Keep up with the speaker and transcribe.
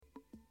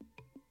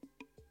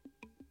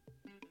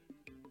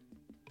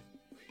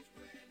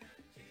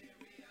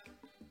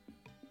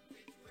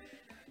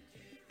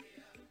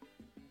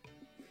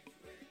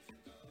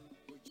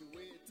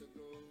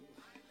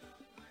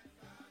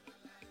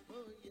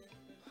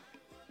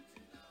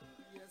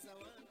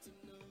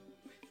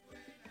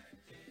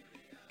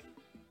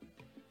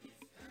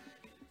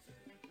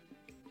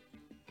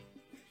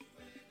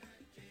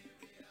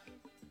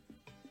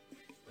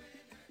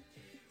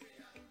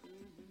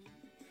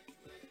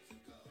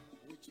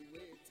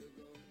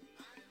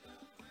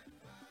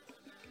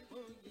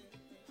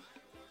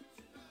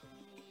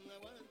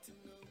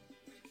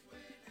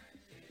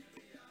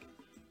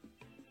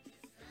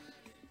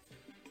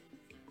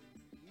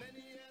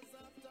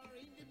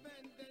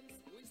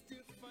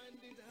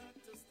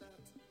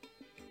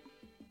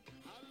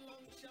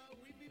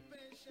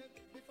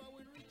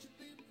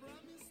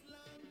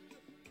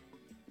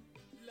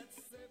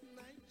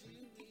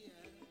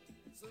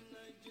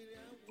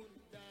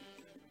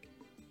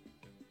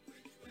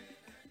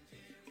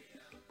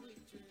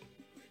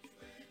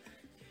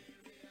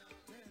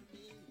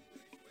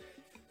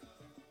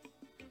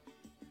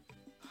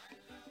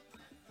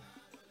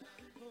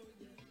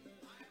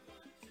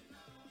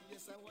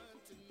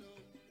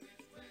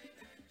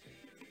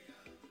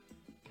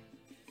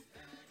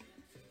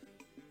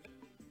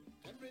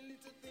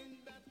anything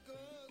that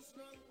goes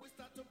wrong, we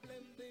start to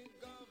blame the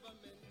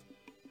government.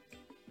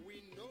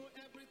 We know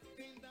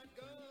everything that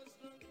goes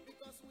wrong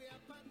because we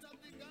are part of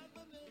the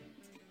government.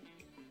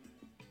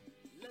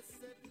 Let's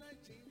save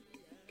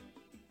Nigeria,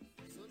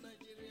 so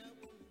Nigeria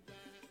won't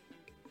die.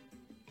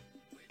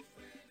 Which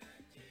way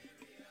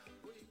Nigeria?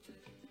 Which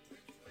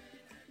way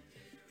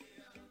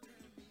Nigeria?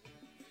 Tell me,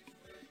 which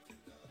way to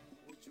go?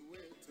 Which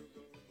way to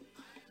go?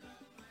 I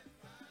love my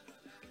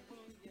fatherland.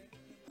 Oh yeah,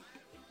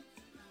 I want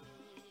to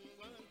know.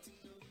 Want to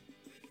know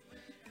which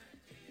way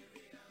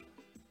Nigeria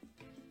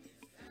is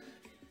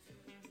heading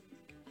to.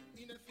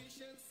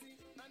 Inefficiency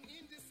and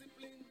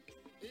indiscipline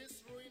is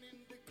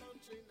ruining the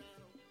country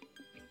now.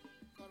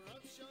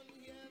 Corruption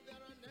here, there,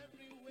 and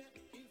everywhere.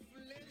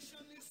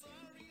 Inflation is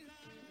soaring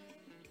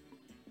high.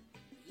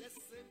 Let's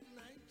save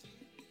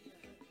Nigeria,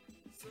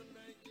 so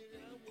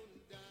Nigeria won't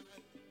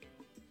die.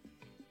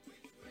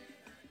 Which way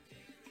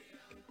Nigeria?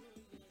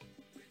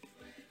 Which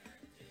way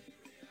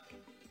Nigeria?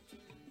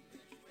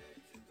 Which way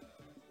to go?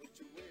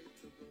 Which way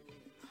to go?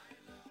 I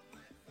love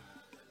my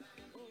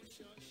fatherland. Oh,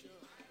 sure,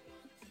 sure. I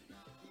want to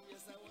know.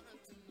 Yes, I want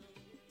to know.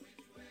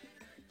 Which way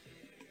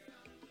Nigeria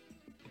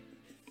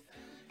is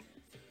heading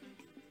to.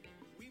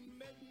 We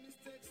made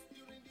mistakes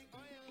during the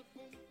oil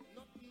boom,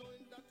 not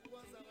knowing that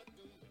was our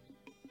doom.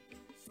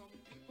 Some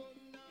people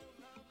now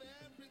have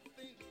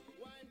everything,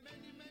 while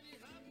many, many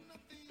have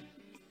nothing.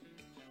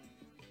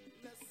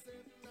 Let's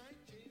save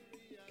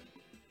Nigeria,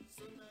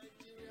 so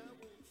Nigeria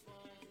won't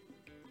fall.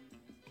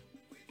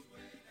 Which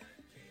way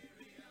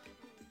Nigeria?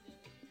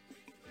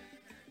 Which way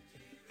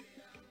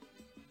Nigeria?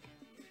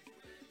 Which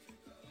way to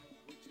go?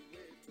 Which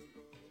way to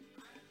go?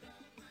 I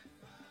love my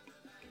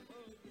fatherland.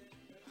 Oh yeah,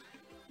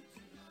 I want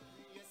to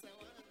know. Yes, I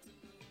want to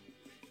know.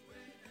 Which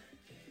way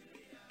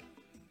Nigeria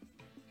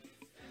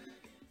is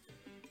heading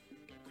to.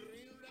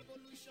 Green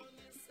revolution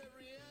is a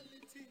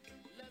reality.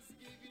 Let's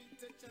give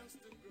it a chance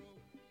to grow.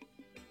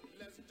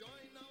 Let's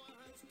join our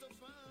hands to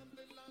farm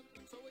the land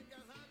so we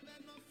can have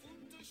enough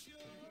food to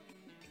show.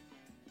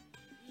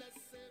 Let's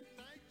save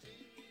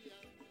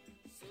Nigeria,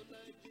 so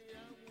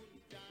Nigeria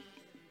won't die.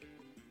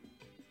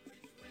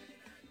 Which way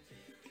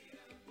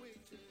Nigeria?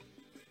 Which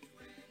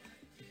way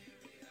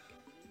Nigeria?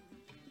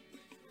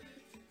 Which way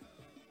to go?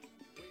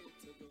 Way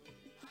to go.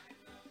 I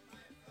love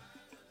my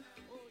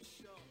fatherland. Oh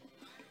sure.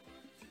 I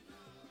want to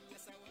know.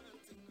 Yes, I want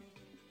to know.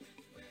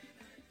 Which way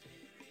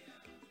Nigeria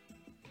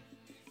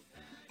is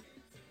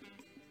heading to.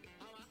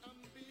 Our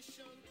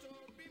ambition to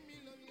be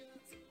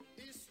millionaires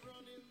is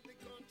running the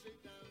country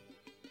down.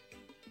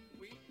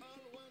 We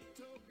all want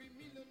to be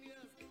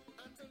millionaires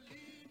and to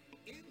live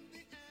in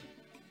the air.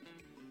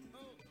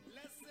 Oh,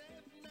 let's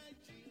save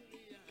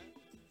Nigeria,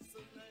 so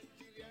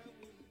Nigeria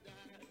won't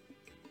die.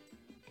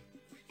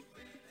 Which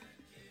way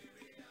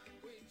Nigeria?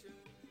 Which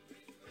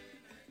way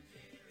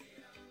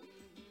Nigeria?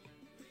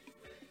 Which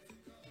way to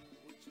go?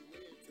 Which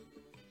way to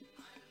go?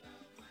 I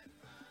love my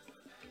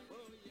fatherland.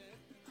 Oh yeah,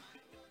 I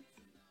want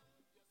to know.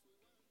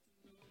 Yes,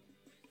 we want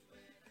to know. Which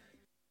way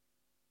Nigeria?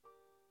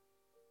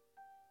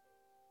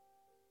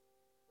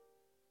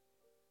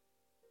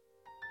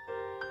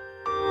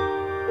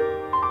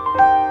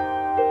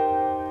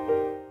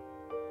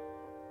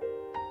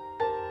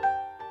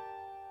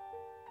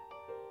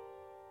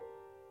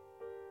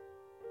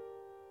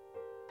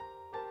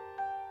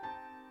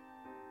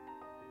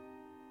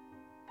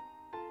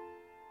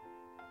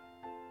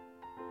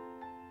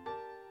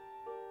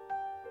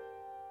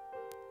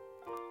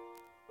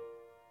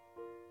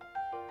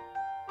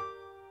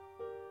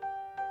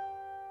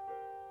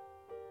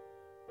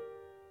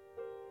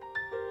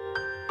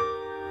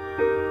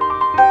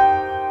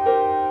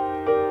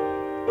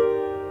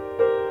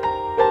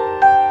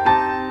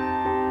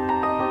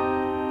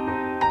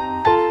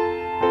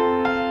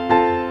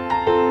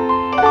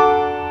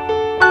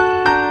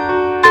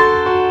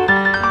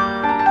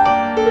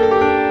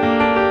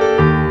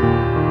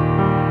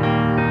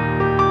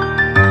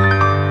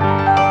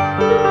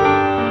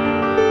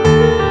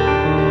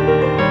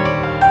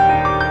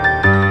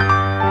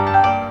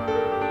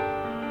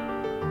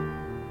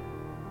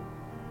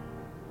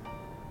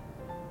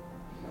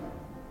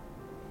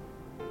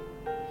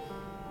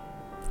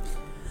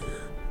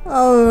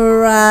 All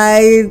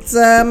right,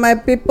 my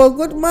people,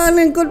 good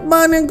morning, good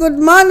morning, good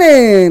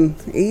morning.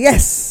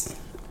 Yes,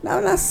 now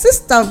na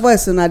sister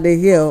voice una dey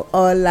hear,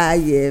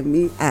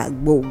 Olayemi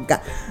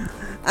Agboga.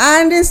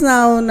 And this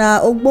now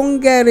na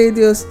ogbonge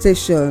radio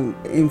station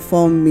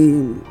Inform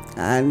Me,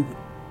 and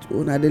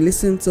una dey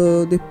listen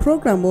to the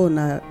program wey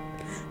una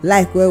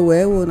like well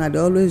una dey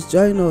always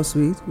join us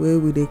with, wey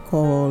we dey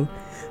call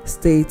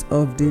State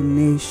of the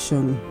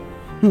Nation.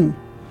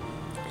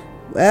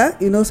 Well,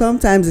 you know,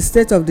 sometimes the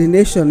state of the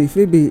nation, if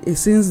it be,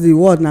 since the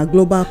world na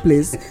global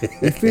place,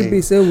 if it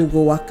be say we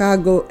go waka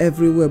go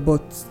everywhere,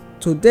 but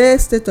today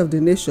state of the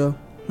nation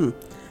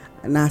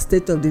na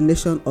state of the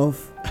nation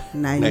of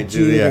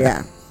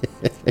Nigeria.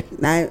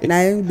 na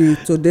im be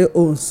today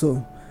own.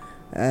 So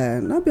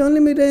not be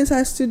only me dey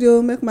inside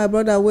studio, make my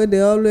brother wey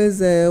dey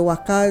always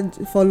waka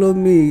follow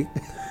me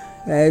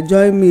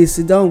join me,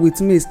 sit down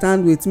with me,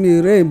 stand with me,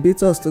 rain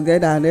beat us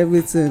together and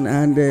everything,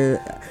 and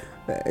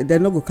they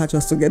no go catch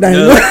us together.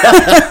 No.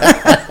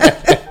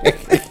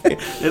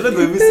 They no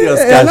go even see us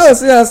catch. No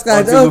see us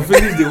catch until we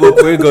finish the work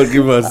wey God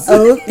give us.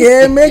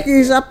 Okay, make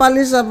it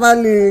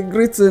sharply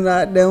greeting,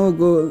 then we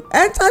go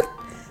enter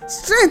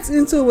straight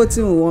into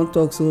wetin we wan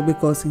talk. So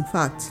because in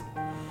fact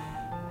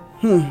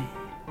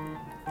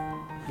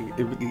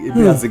It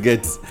be as it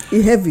gets.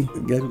 e heavy.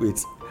 Get weight.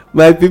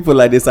 My people,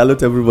 I dey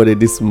salute everybody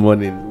this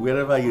morning,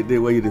 wherever you dey,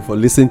 where you dey for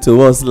listen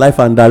to us live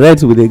and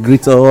direct. We dey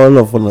greet all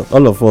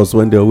of us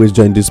when they always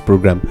join this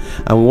program,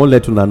 and we wan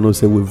let una know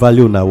say we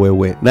value una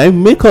well. Now it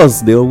make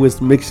us dey always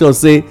make sure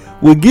say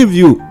we give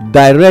you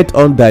direct,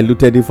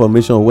 undiluted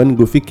information when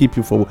go fit keep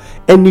you for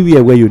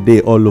anywhere where you dey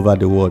all over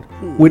the world.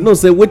 We know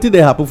say wetin dey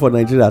happen for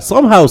Nigeria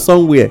somehow,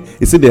 somewhere,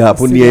 e still dey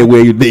happen near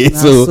where you dey.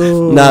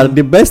 So now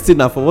the best thing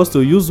na for us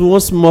to use one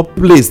small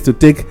place to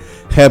take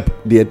help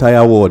the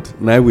entire world.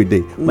 Now we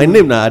dey. My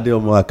name na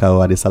Adeomo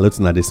Akawo. I dey salute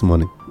una this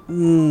morning.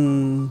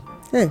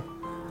 Hey,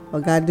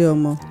 Oga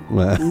Adeomo.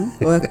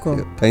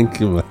 Welcome. Thank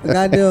you, ma.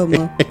 Oga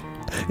Adeomo.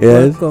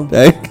 Yes. Welcome.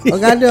 Thank you.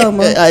 Oga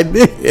Adeomo. I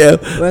did. Yeah.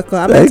 Welcome.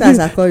 How many times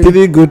I call you?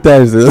 3 good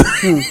times.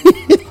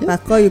 If I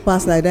call you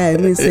pass like that,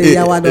 I mean say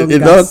yawa don It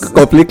gas. don't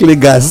completely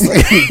gas.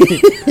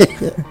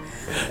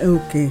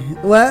 Okay.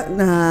 Well,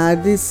 nah,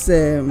 this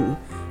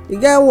you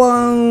get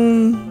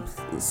one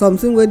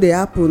something wey dey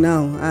happen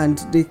now, and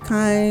the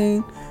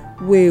kind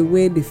way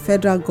wey the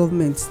federal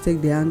government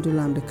take dey handle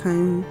am, the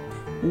kind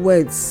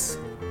words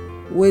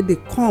wey dey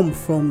come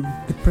from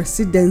the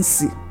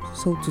presidency,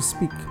 so to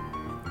speak.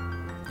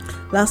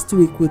 Last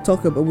week we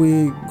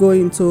go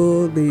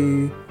into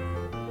the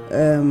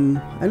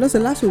I know say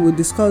last week we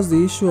discussed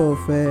the issue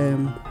of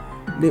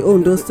the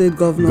Ondo State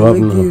governor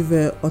wey give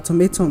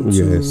ultimatum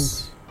to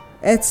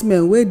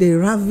herdsmen wey dey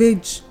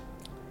ravage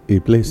the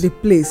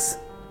place.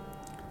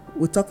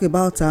 We talk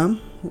about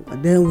am,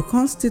 then we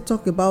come still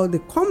talk about the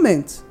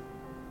comment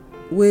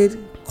wey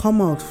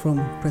come out from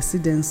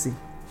presidency.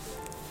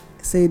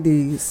 Say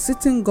the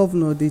sitting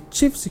governor, the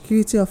chief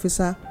security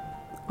officer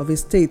of a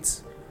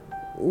state,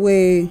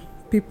 wey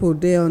people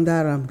dey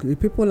under am, the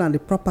people and the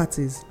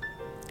properties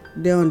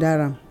dey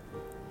under am,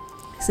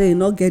 say e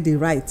no get the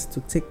right to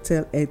take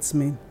tell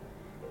herdsmen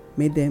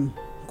make dem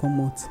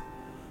comot.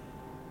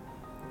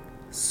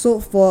 So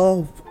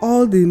for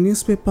all the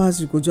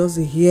newspapers, you go just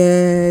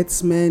hear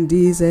herdsmen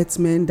this,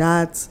 herdsmen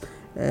that,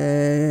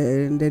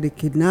 dem dey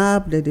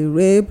kidnap, dem dey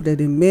rape, dem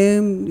dey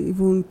maim,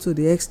 even to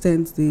the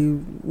extent the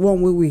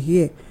one wey we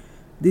hear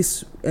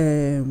this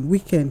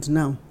weekend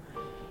now,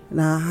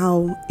 na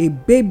how a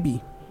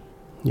baby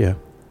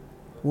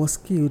was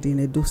killed in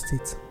Edo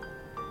State.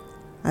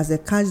 As they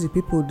catch the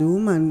people,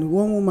 one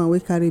woman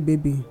wey carry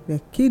baby, they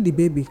kill the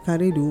baby,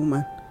 carry the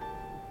woman,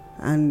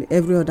 and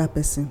every other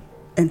person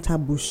enter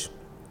bush.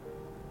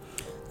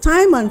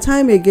 Time and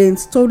time again,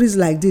 stories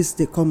like this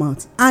dey come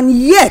out, and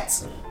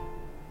yet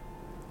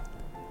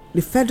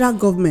the federal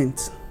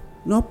government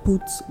not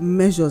put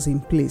measures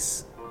in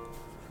place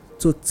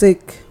to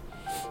take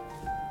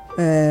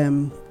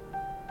curb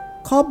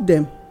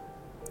them,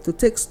 to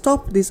take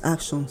stop these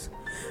actions.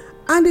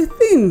 And the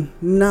thing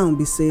now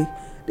be say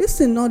this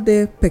thing not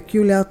dey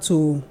peculiar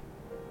to,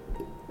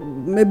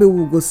 maybe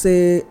we go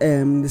say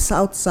the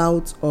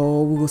south,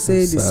 or we go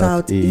say the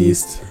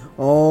southeast,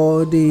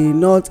 or the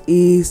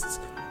northeast,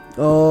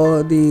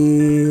 or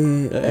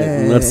the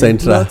north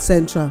central,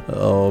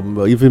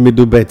 or even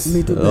middle belt,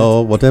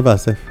 or whatever.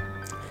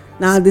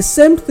 Now the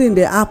same thing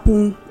dey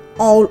happen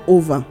all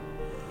over.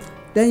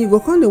 Then you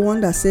go come dey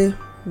wonder say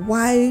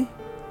why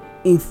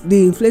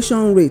the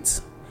inflation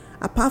rate,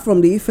 apart from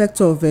the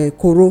effect of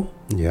koro,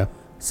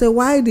 say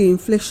why the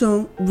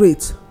inflation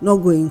rate not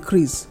go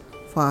increase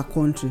for our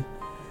country.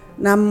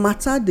 Now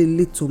matter dey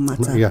lead to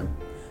matter.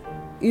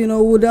 You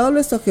know, we dey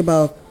always talk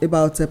about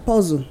a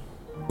puzzle.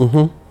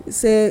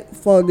 Say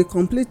for the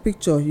complete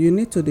picture, you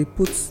need to dey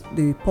put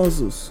the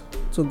puzzles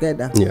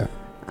together.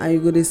 And you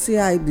go dey see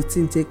how the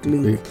thing take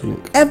link.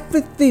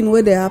 Everything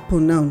wey dey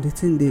happen now, the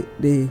thing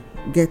dey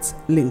get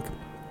link.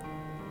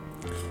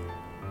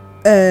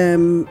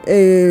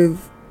 A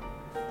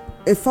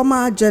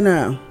former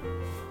general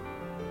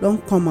don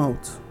come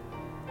out,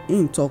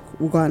 im talk.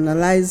 We go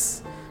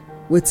analyze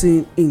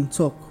wetin im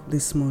talk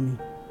this morning.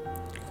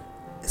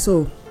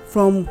 So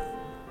from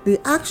the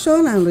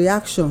action and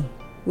reaction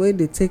wey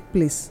dey take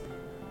place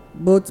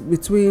both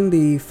between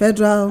the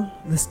federal,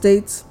 the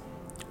state,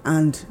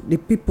 and the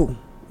people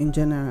in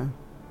general,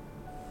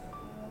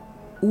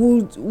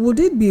 would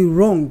it be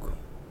wrong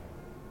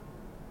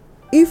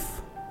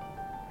if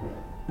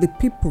the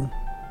people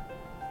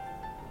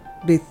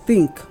dey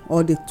think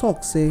or dey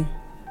talk say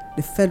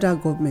the federal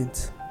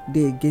government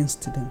dey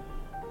against them?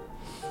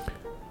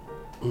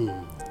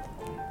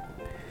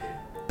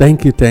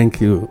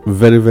 Thank you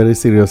very, very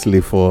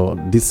seriously for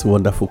this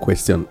wonderful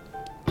question.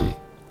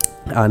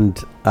 And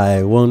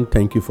I want to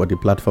thank you for the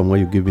platform where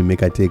you give me,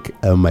 make I take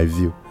my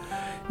view.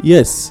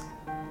 Yes,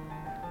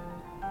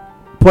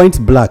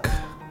 point blank,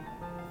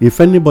 if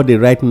anybody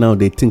right now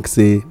they think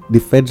say the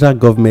federal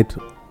government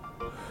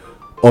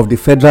of the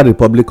Federal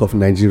Republic of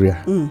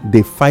Nigeria,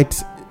 they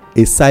fight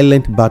a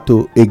silent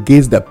battle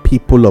against the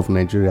people of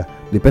Nigeria.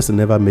 The person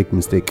never make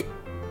mistake.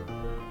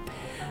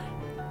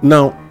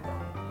 Now,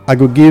 I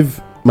go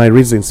give my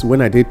reasons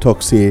when I did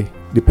talk, say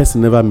the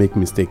person never make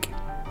mistake.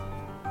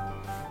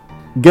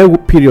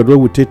 Get period where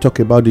we talk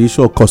about the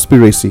issue of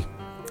conspiracy.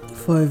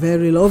 For a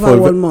very long,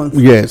 over 1 month.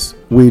 Yes,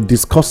 we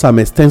discuss them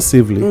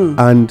extensively.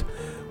 And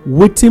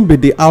waiting be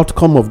the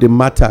outcome of the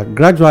matter.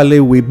 Gradually,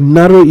 we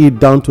narrow it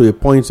down to a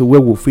point where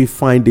we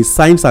find the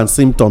signs and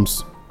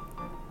symptoms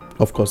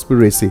of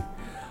conspiracy.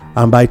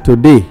 And by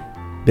today,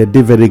 they're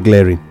very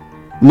glaring.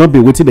 Not be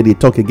waiting that they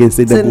talk against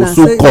it, they go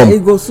soon come.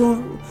 It go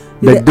soon.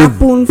 It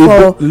happen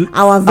for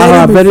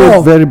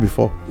our very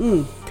before.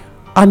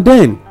 And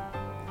then,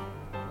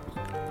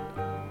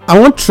 I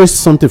want to trace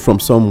something from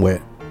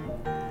somewhere.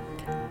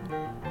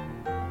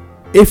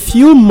 A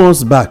few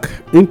months back,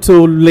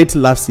 into late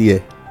last year,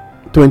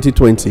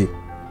 2020,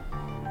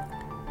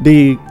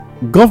 the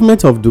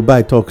government of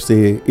Dubai talks,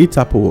 say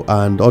Interpol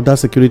and other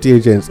security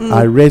agents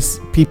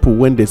arrest people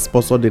when they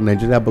sponsor the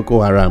Nigeria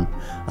Boko Haram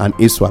and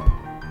ISWAP.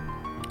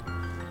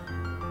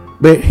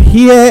 But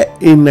here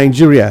in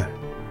Nigeria,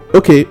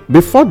 okay,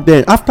 before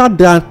then, after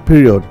that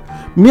period,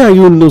 me and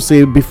you know,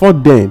 say before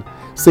then,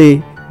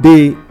 say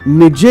the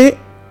Niger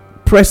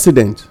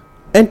president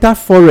enter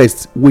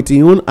forest with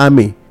his own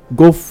army,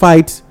 go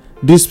fight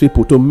these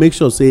people to make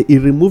sure, say, he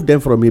remove them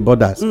from his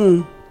borders.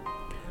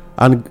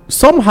 And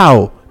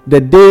somehow,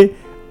 the day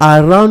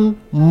around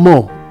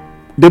more,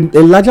 a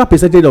larger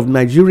percentage of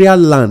Nigeria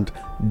land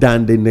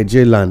than the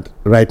Niger land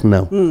right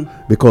now.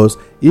 Because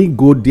he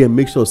go there,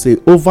 make sure, say,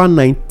 over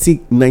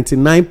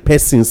 99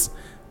 persons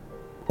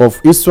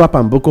of ISWAP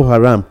and Boko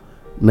Haram,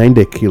 9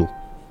 they kill.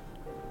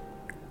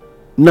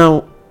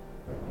 Now,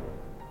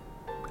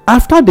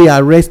 after the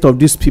arrest of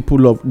these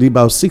people, of the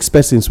about 6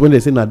 persons, when they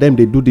say na them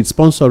they do the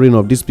sponsoring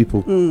of these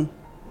people,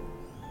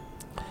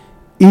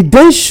 it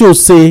then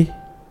shows, say,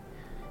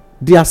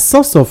 their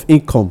source of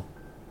income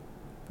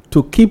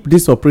to keep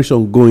this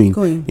operation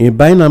going. In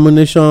buying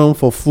ammunition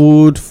for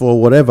food, for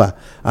whatever,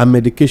 and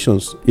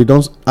medications, it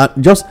don't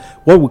just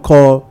what we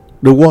call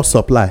the war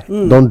supply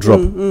don't drop.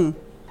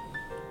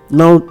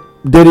 Now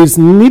there is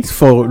need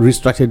for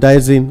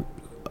re-strategizing.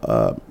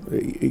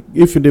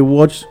 If they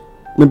watch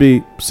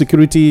maybe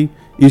security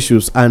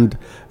issues and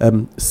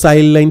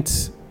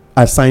silent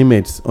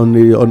assignments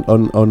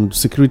on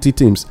security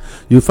teams,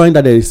 you find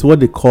that there is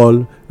what they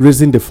call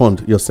raising the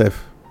fund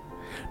yourself.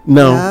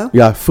 Now,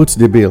 foot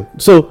the bill.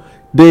 So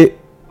the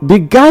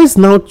guys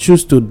now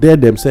choose to dare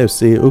themselves,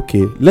 say,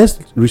 okay, let's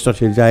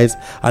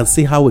re-strategize and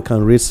see how we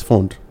can raise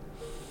fund.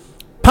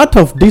 Part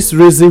of this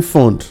raising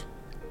fund,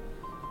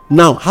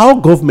 now how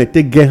government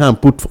take get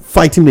hand put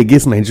fighting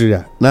against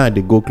Nigeria, now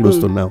they go close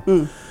to now.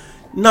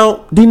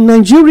 Now, the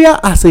Nigeria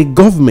as a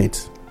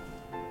government,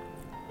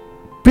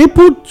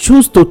 people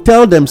choose to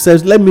tell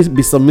themselves, let me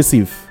be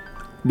submissive.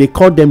 They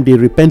call them the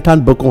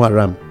repentant Boko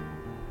Haram.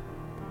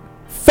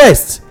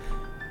 First,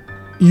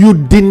 you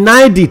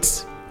denied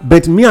it,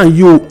 but me and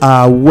you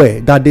are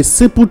aware that the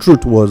simple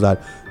truth was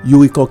that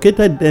you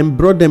inculcated them,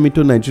 brought them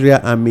into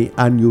Nigeria army,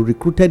 and you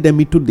recruited them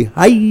into the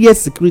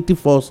highest security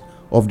force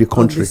of the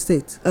country. Of the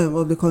state,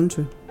 of the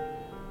country.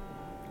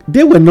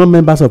 They were not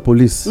members of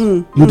police.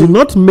 You did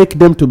not make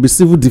them to be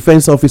civil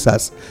defense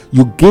officers.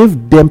 You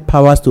gave them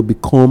powers to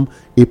become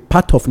a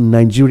part of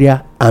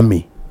Nigeria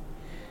army.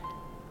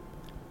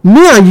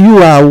 Me and you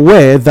are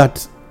aware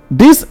that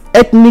this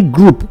ethnic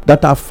group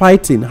that are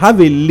fighting have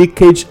a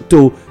leakage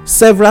to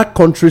several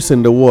countries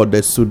in the world.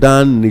 There's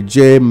Sudan,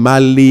 Niger,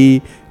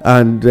 Mali,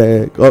 and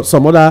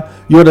some other,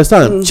 you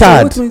understand,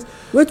 Chad. So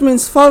which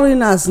means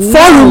foreigners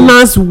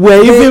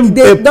were even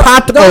a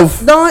part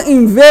of don't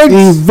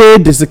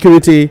invade the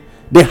security,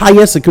 the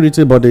highest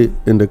security body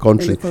in the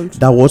country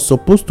that was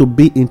supposed to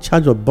be in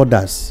charge of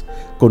borders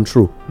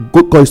control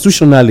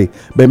constitutionally.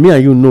 But me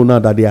and you know now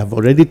that they have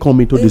already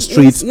come into the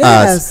streets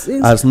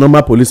as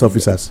normal police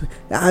officers.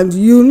 And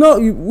you know,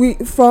 we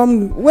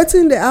from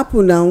waiting the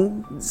apple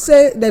now,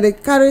 say that they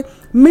carry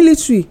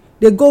military,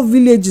 they go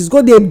villages,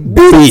 go they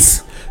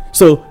beat.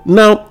 So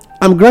now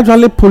I'm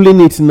gradually pulling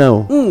it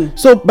now.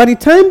 So by the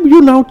time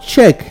you now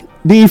check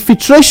the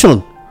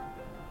infiltration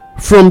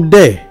from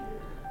there,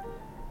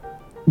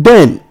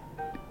 then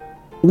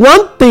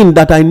one thing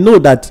that I know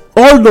that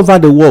all over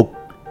the world,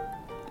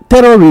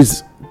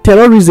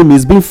 terrorism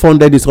is being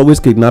funded is always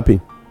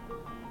kidnapping.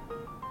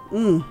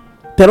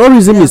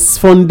 Terrorism is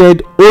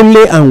funded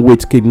only and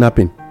with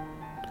kidnapping.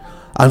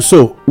 And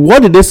so,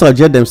 what did they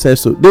suggest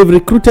themselves to? They've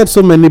recruited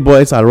so many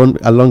boys along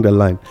the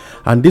line,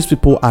 and these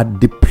people are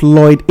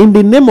deployed in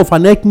the name of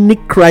an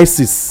ethnic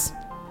crisis.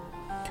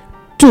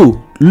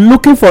 2,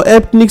 looking for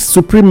ethnic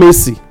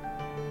supremacy,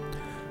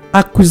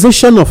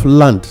 acquisition of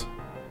land,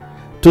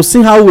 to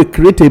see how we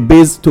create a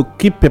base to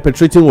keep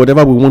perpetrating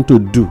whatever we want to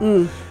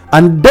do.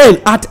 And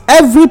then, at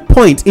every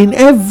point in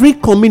every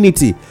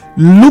community,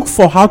 look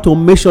for how to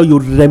make sure you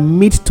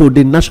remit to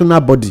the national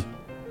body.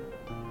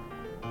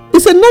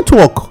 It's a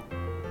network.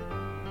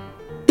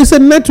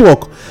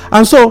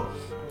 And so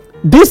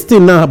this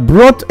thing now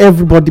brought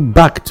everybody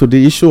back to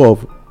the issue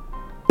of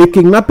a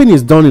kidnapping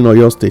is done in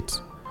Oyo State,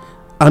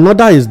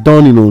 another is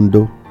done in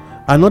Ondo,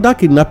 another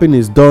kidnapping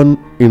is done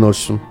in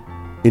Osun,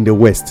 in the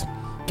west.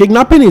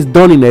 Kidnapping is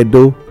done in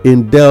Edo,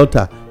 in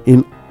Delta,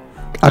 in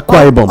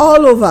Akwa Ibom.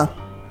 All over.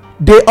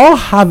 They all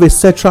have a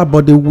central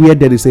body where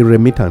there is a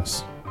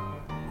remittance.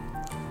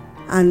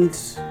 And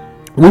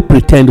we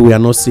pretend we are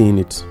not seeing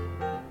it.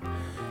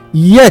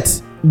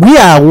 Yet, we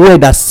are aware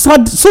that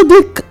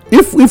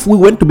if we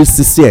want to be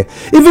sincere,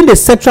 even the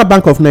Central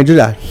Bank of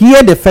Nigeria,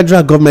 here the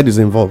federal government is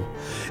involved.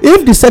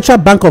 If the Central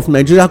Bank of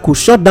Nigeria could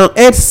shut down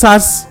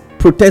EdSARS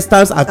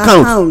protesters'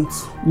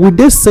 accounts, would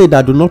they say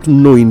that do not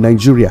know in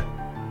Nigeria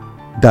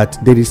that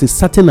there is a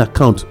certain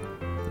account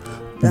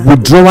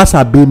withdrawals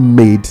are being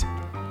made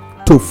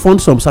to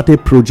fund some certain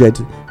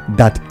projects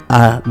that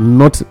are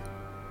not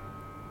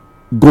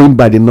going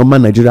by the normal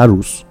Nigeria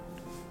rules?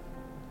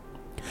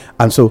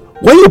 And so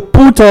when you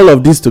put all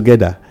of this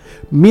together,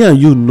 me and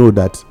you know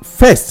that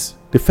first,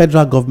 the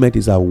federal government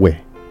is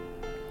aware.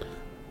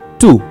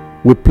 2,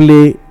 we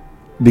play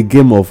the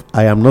game of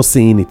I am not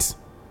seeing it.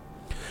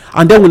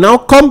 And then we now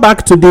come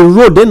back to the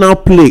role they now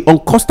play on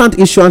constant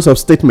issuance of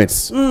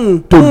statements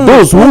to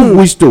those who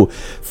wish to.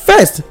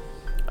 First,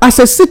 as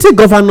a city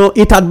governor,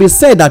 it had been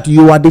said that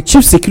you are the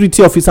chief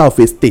security officer of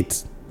a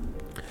state.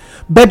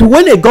 But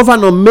when a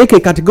governor make a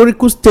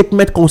categorical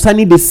statement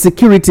concerning the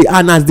security,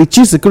 and as the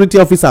chief security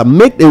officer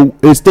make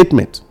a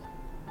statement,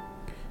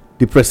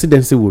 the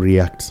presidency will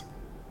react.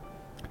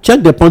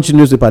 Check the Punch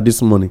newspaper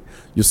this morning.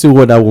 You see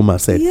what that woman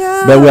said.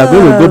 Yeah. But we are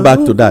going to go back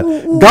to that.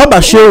 Garba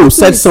Shehu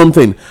said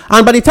something.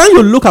 And by the time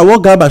you look at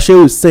what Garba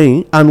Shehu is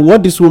saying and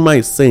what this woman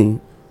is saying,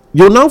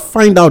 you'll now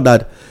find out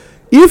that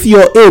if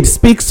your aide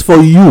speaks for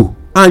you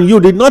and you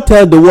did not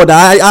tell the word,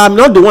 I am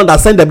not the one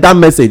that sent them that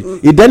message,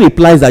 it then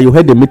implies that you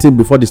had the meeting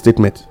before the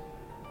statement.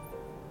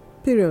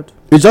 Period.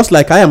 It's just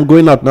like I am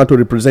going out now to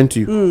represent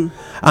you.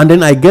 And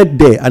then I get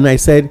there and I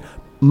said,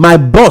 my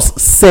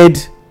boss said,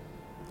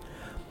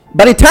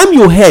 by the time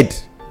you heard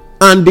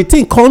and the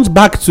thing comes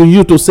back to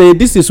you to say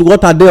this is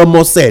what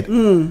Adeomo said,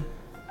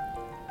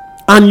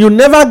 and you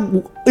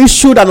never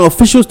issued an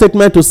official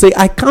statement to say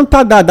I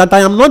counter that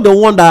I am not the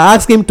one that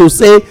asked him to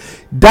say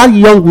that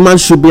young man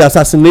should be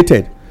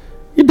assassinated,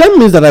 it then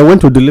means that I went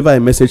to deliver a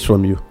message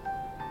from you.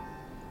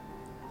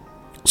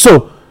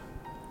 So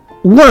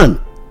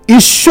 1,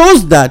 it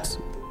shows that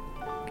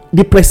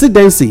the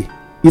presidency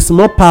is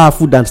more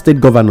powerful than state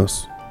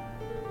governors.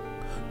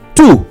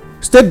 2,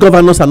 state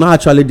governors are not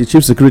actually the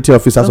chief security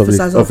officers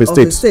of a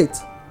state.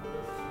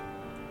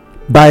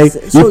 By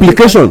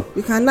implication,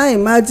 you cannot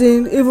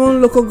imagine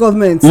even local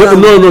governments.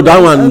 No,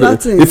 that one.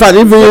 In fact,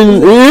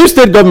 even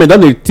state government,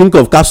 don't they think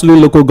of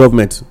cancelling local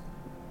government?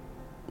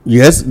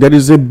 Yes, there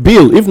is a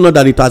bill. If not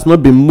that it has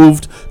not been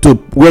moved to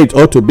where it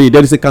ought to be,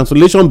 there is a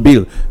cancellation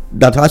bill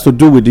that has to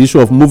do with the issue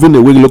of moving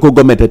away local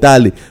government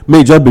entirely.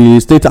 May just be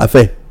a state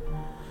affair.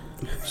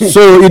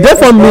 So it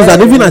therefore means that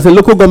even as a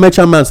local government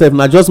chairman self,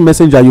 not just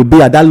messenger, you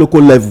be at that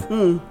local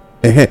level.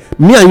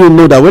 Me and you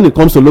know that when it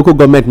comes to local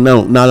government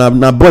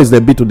now boys they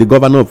be to the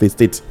governor of a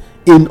state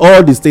in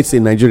all the states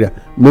in Nigeria.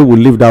 We will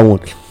leave that one.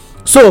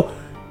 So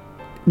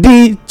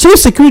the chief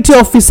security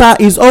officer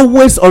is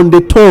always on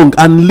the tongue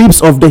and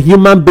lips of the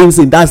human beings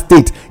in that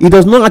state. It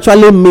does not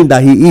actually mean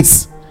that he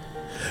is,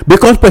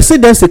 because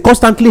presidency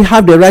constantly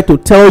have the right to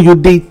tell you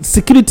the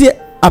security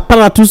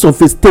apparatus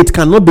of a state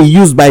cannot be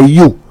used by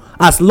you,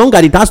 as long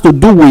as it has to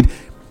do with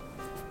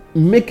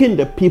making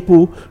the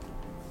people,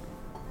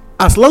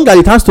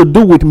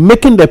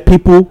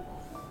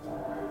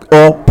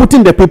 or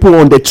putting the people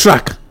on the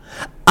track,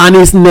 and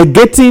is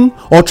negating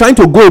or trying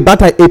to go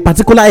about a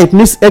particular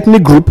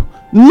ethnic group.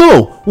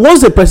 No, once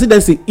the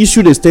presidency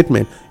issued a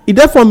statement, it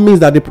therefore means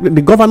that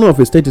the governor of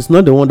a state is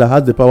not the one that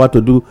has the power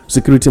to do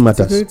security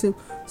matters.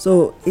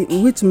 So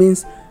which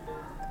means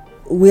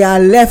we are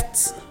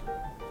left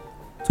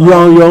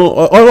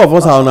all of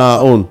us are on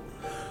our own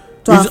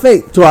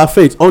to our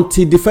fate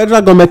until the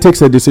federal government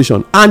takes a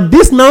decision. And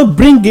this now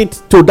bring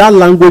it to that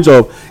language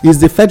of, is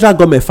the federal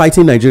government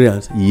fighting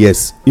Nigerians?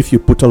 Yes, if you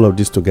put all of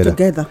this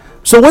together.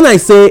 So when I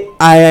say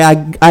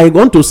I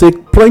want to say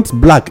point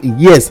blank,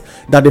 yes,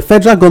 that the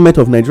federal government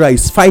of Nigeria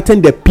is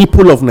fighting the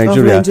people of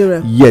Nigeria.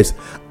 Yes,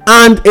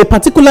 and a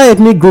particular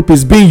ethnic group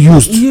is being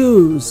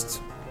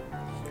used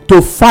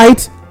to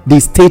fight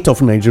the state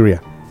of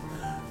Nigeria,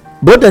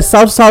 both the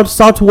south,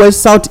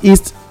 southwest,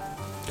 southeast,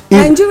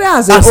 Nigeria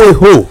as a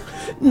whole.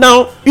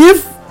 Now,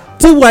 if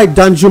T.Y.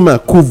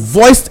 Danjuma could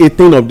voice a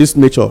thing of this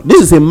nature,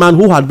 this is a man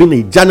who had been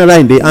a general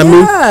in the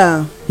army.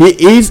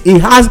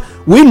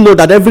 We know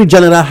that every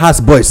general has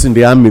boys in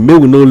the army. May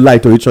we not lie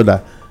to each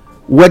other.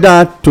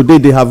 Whether today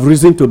they have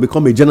reason to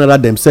become a general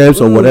themselves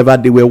or whatever,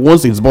 they were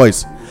once his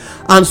boys.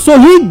 And so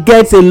he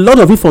gets a lot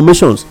of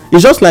information.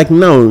 It's just like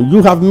now,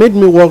 you have made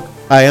me what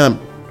I am.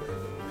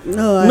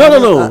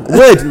 No.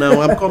 Wait,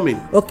 now I'm coming.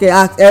 Okay,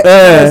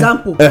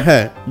 example.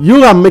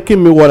 You are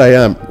making me what I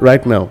am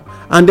right now.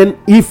 And then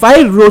if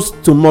I rose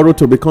tomorrow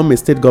to become a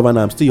state governor,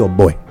 I'm still your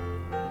boy.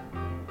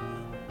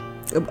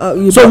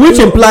 So which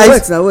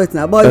implies wait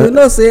now, but you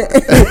know say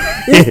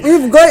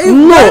if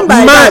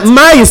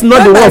Ma is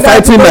not the one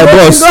fighting my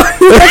boss.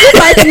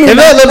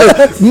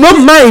 No,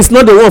 Ma is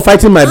not the one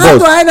fighting my boss. How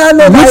do I not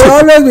know that you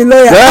always be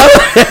loyal?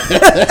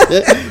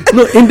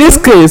 No, in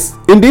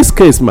this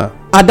case, Ma,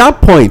 at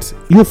that point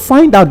you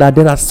find out that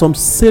there are some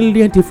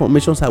salient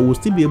informations I will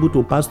still be able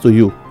to pass to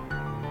you,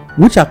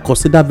 which are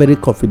considered very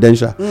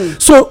confidential.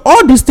 So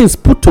all these things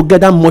put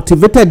together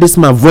motivated this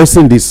man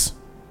voicing this.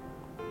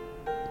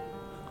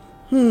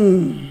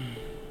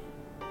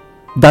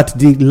 That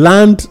the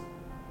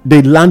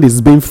land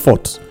is being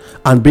fought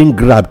and being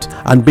grabbed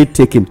and being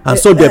taken, and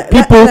so the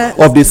people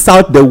of the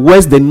south, the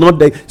west, the north,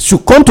 they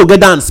should come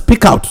together and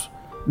speak out.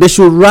 They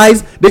should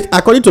rise.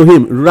 According to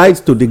him,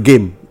 rise to the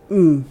game.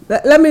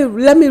 Let me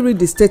read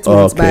the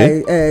statement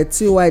by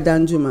T.Y.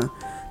 Danjuma.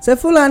 So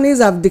Fulanis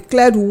have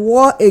declared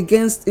war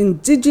against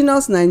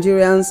indigenous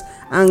Nigerians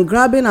and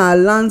grabbing our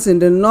lands in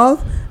the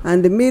north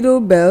and the middle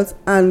belt,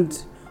 and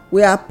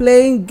we are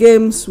playing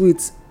games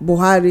with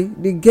Buhari.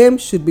 The game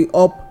should be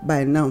up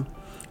by now.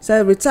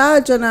 So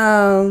retired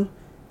General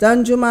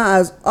Danjuma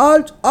has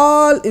urged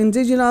all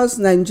indigenous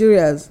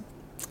Nigerians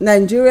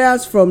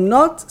from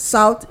north,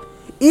 south,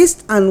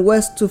 east and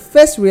west to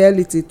face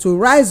reality, to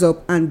rise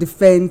up and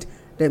defend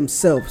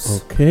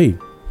themselves. Okay.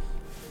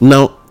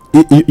 Now,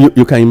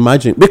 you can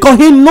imagine, because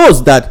he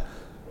knows that.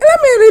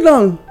 Let me read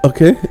on.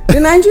 Okay. The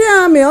Nigerian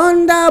army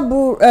under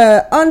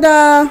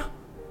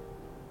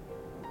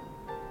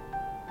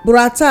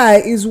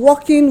Buratai is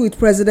working with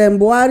President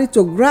Buhari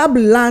to grab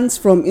lands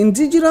from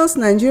indigenous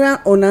Nigerian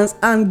owners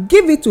and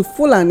give it to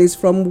Fulanis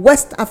from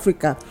West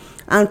Africa,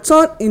 and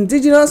turn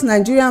indigenous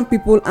Nigerian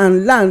people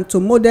and land to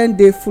modern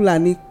day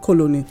Fulani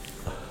colony.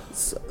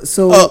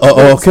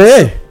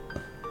 Okay.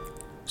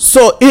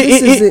 So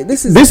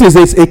this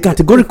is a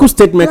categorical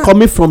statement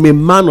coming from a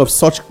man of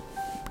such,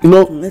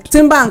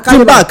 timber and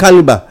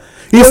caliber.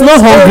 He's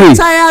not hungry. A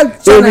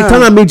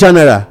retired army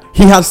general.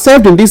 He has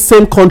served in this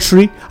same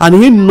country, and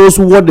he knows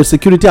what the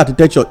security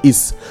architecture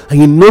is, and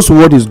he knows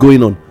what is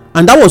going on.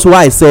 And that was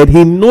why I said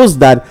he knows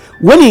that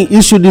when he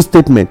issued this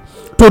statement,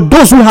 to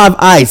those who have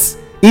eyes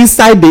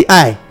inside the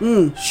eye,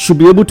 should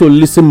be able to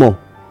listen more.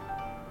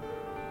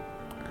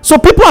 So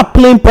people are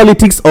playing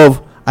politics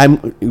of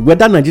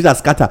whether Nigeria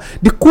scatter.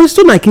 The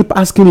question I keep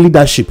asking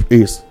leadership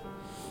is,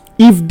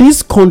 if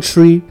this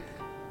country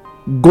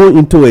go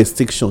into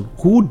extinction,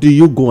 who do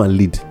you go and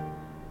lead?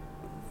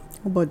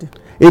 Nobody.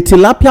 A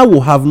tilapia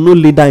will have no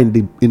leader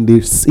in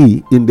the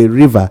sea, in the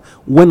river,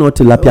 when all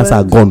tilapias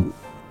are gone.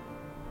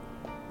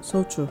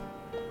 So true.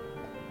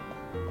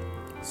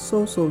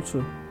 So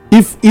true.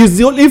 If it's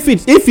the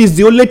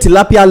only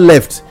tilapia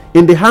left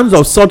in the hands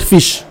of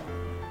saltfish,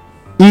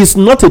 it's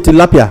not a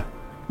tilapia.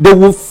 They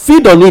will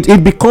feed on it.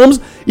 It becomes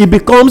a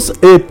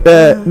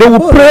they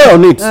will prey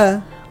on it,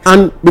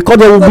 and because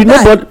there will be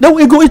nobody,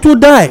 it will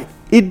die.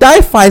 It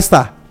die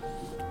faster.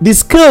 The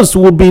scales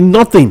will be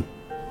nothing.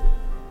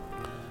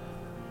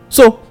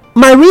 So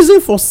my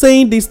reason for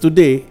saying this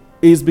today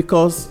is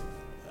because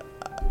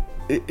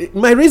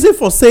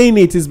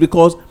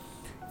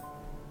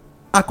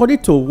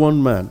according to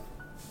one man,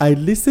 I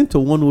listened to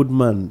one old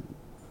man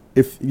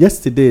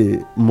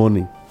yesterday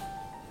morning.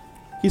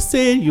 He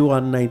said, you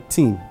are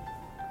 19.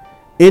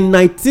 A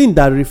 19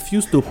 that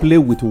refused to play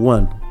with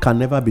one can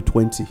never be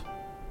 20.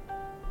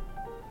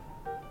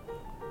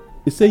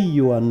 He said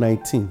you are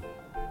 19,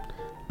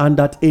 and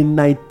that a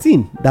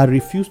 19 that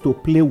refused to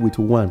play with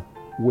one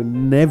will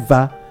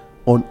never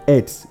on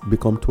earth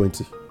become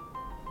 20.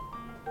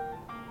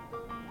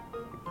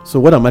 So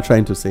what am I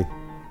trying to say?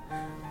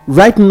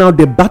 Right now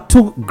the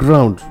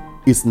battleground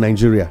is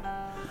Nigeria,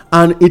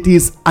 and it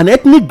is an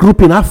ethnic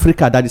group in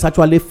Africa that is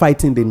actually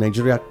fighting the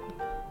Nigeria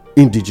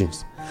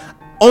indigenes.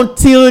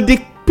 Until the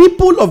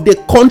people of the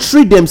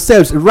country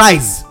themselves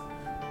rise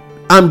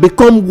and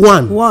become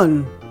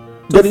one.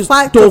 To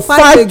fight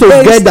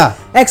together.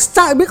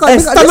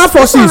 External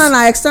forces.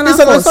 It's an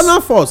external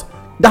force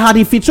that had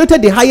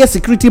infiltrated the highest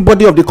security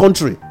body of the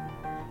country.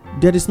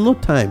 There is no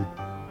time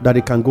that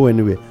it can go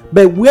anywhere.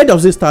 But where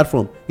does it start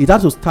from? It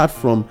has to start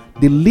from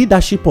the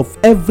leadership of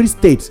every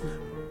state.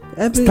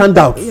 Stand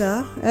out.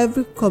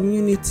 Every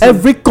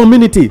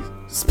community.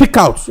 Speak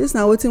out. This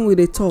now waiting with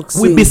the talks.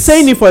 We've been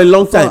saying it for a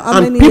long time,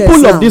 and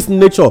people of this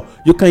nature,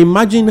 you can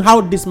imagine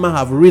how this man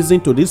have risen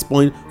to this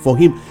point. For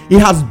him, he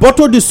has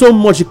bottled it so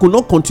much he could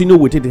not continue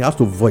with it. He has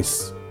to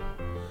voice.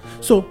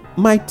 So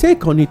my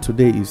take on it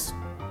today is,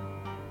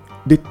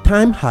 the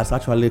time has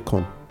actually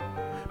come.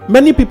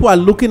 Many people are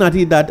looking at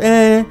it that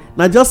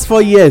now just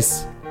 4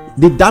 years.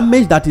 The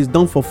damage that is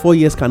done for 4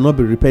 years cannot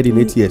be repaired in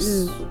 8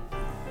 years.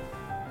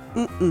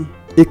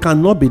 It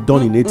cannot be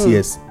done in 8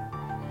 years.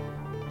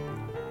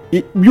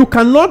 You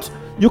cannot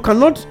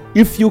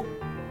if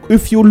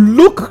you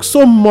look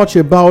so much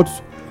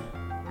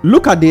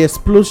look at the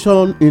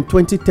explosion in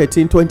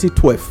 2013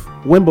 2012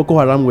 when Boko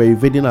Haram were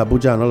invading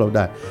Abuja and all of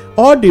that.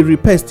 All the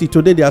repairs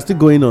today, they are still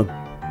going on.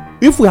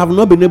 If we have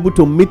not been able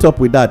to meet up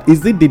with that,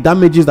 is it the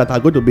damages that are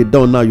going to be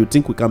done now you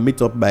think we can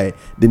meet up by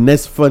the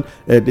next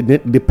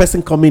the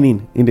person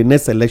coming in the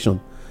next election?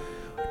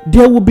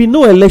 There will be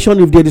no election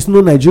if there is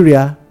no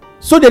Nigeria.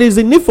 So there is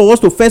a need for us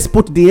to first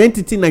put the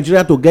entity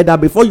Nigeria together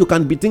before you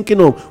can be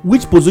thinking of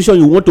which position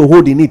you want to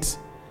hold in it.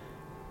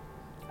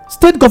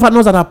 State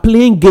governors that are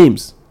playing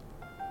games.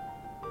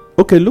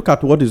 Okay, look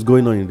at what is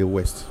going on in the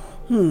West.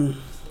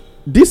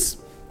 This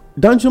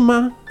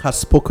Danjuma has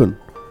spoken.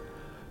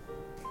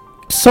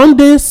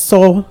 Sunday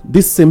saw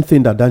this same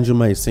thing that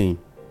Danjuma is saying.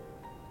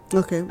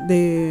 Okay.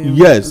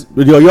 Yes,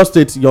 your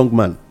state young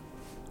man.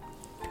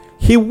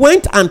 He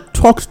went and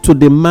talked to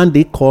the man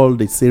they called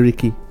the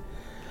Seriki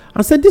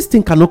and said, this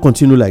thing cannot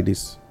continue like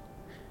this.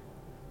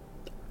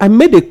 I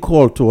made a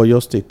call to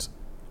Oyo State,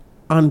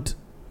 and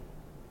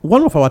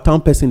one of our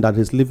town person that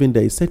is living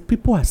there, he said,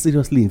 people are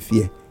seriously in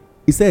fear.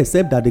 He said,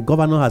 except that the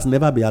governor has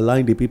never been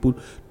allowing the people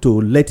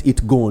to let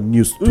it go on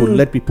news, to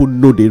let people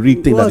know the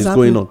real thing that is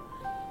going on.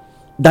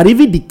 That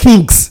even the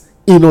kings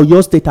in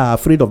Oyo State are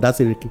afraid of that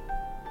Seriki.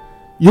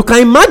 You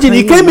can imagine,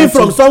 he came in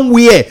from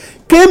somewhere,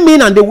 came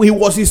in and he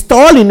was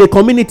installed in the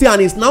community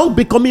and is now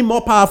becoming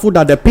more powerful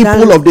than the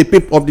people of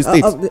the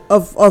state.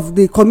 Of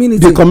the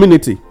community. The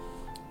community.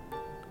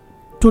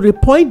 To the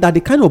point that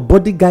the kind of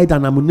bodyguard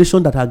and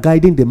ammunition that are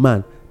guiding the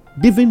man,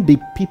 even the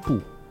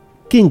people,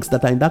 kings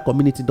that are in that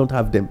community don't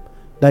have them.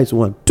 That is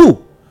one.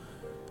 Two,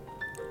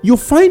 you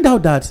find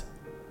out that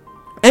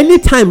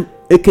anytime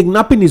a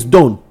kidnapping is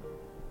done,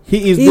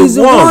 he is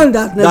the one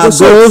that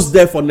goes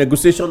there for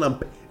negotiation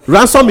and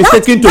ransom is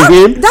taken to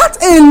him. That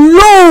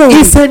alone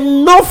is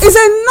enough. It's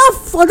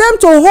enough for them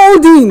to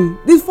hold him.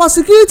 For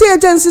security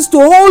agencies to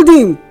hold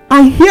him.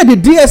 I hear the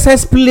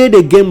DSS played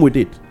a game with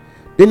it.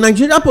 The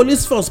Nigeria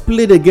Police Force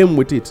played a game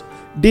with it.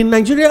 The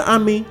Nigerian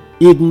Army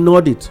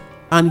ignored it.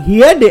 And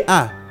here they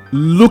are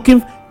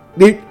looking.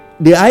 The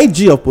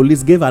IG of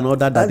police gave an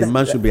order that the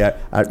man should be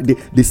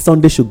the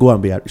Sunday should go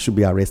and should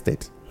be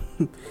arrested.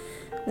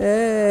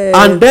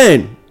 And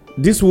then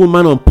this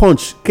woman on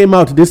Punch came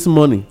out this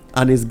morning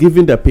and is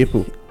giving the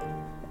people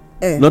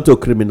not to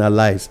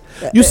criminalize.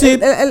 You see,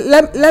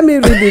 let me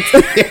read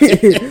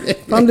it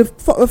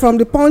from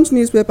the Punch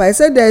newspaper. I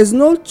said there is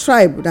no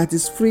tribe that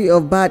is free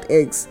of bad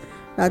eggs.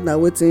 That's not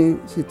what she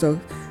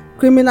talked.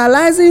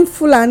 Criminalizing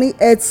Fulani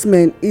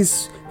herdsmen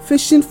is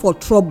fishing for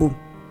trouble.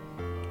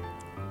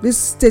 This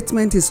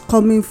statement is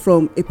coming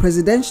from a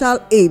presidential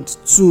aide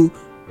to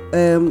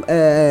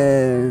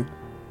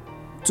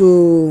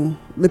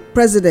the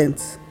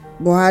president,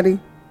 Buhari.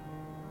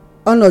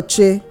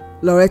 Onoche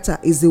Loretta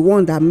is the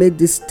one that made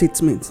this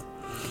statement.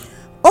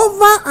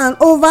 Over and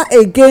over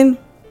again,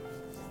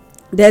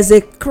 there's a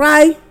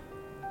cry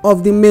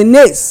of the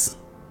menace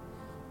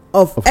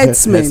of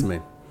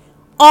herdsmen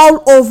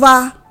all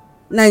over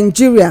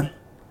Nigeria,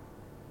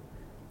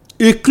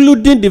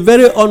 including the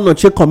very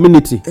Onoche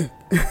community.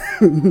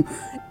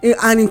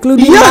 And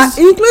including yes,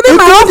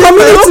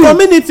 my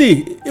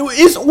community.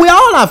 We are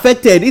all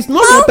affected. It's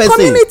not one person.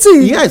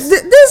 Community. Yes.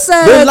 This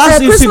the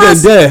last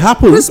incident there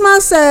happened.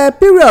 Christmas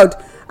period,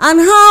 and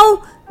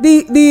how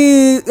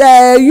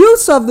the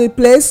youths of the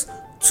place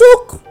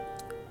took.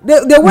 They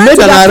went made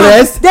to their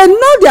arrest. Camp. They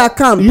know their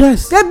camp.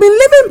 Yes. They've been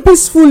living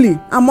peacefully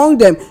among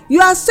them.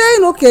 You are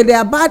saying, okay, they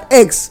are bad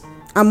eggs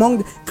among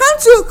them.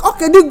 Can't you?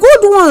 Okay, the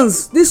good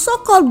ones, the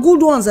so-called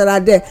good ones that are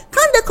there,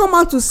 can't they come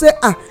out to say,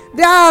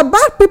 there are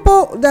bad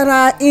people that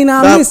are in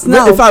our midst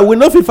now? In fact, we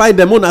know if we fight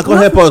them, I can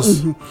help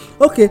us.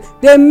 Okay,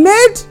 they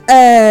made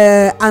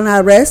an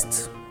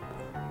arrest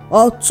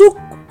or took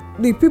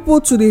the people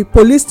to the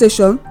police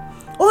station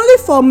only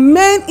for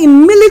men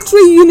in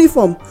military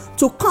uniform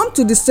to come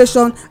to the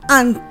station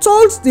and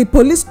told the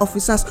police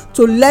officers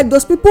to let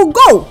those people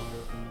go.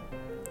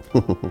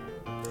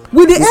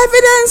 With the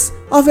evidence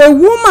of a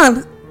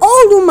woman,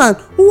 old woman,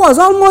 who was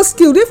almost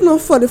killed, if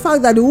not for the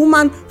fact that the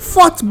woman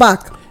fought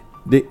back.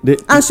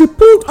 And she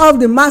pulled off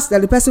the mask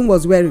that the person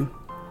was wearing.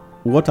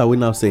 What are we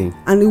now saying?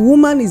 And the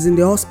woman is in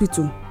the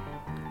hospital.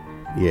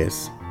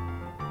 Yes.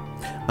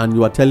 And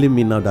you are telling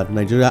me now that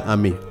Nigeria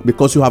Army,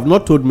 because you have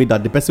not told me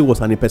that the person was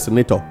an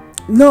impersonator.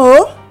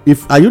 No. You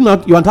are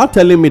not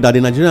telling me that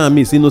the Nigerian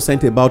Army is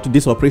innocent about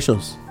these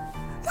operations.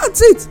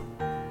 That's it.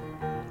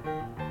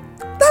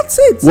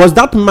 Was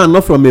that man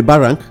not from a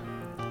barrack?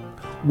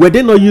 Were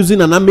they not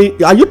using an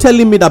army? Are you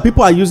telling me that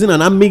people are using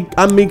an army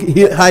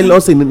high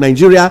loss in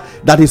Nigeria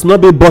that is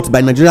not being bought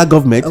by Nigeria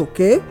government?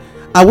 Okay.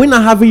 Are we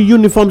not having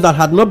uniforms that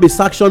had not been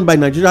sanctioned by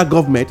Nigeria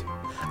government?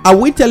 Are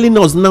we telling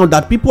us now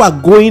that people are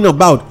going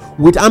about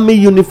with army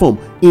uniform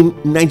in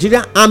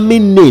Nigeria army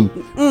name,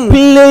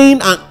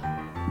 playing and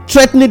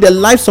threatening the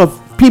lives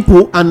of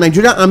people, and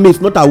Nigeria army is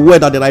not aware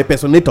that there are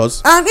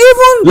impersonators? And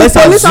even the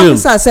police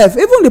officers,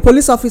 even the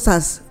police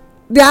officers,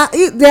 their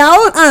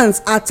own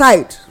hands are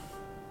tied.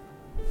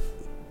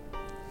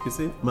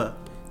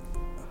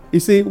 You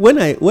see, when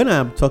I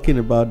am talking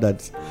about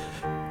that,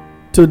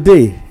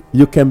 today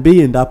you can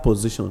be in that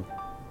position,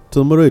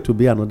 tomorrow it will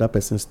be another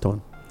person's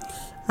turn.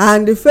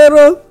 And the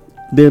Pharaoh,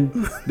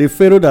 the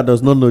Pharaoh that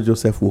does not know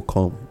Joseph will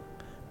come.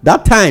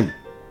 That time,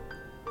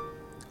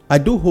 I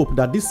do hope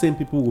that these same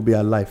people will be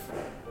alive.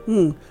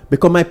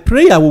 Because my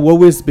prayer will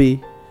always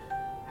be,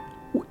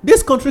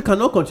 this country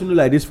cannot continue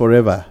like this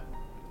forever.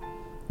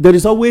 There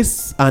is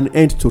always an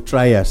end to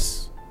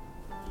trials.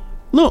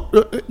 No,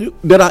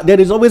 there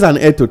is always an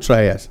end to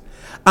trials.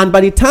 And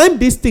by the time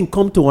this thing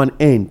come to an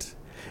end,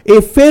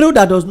 a Pharaoh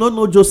that does not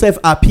know Joseph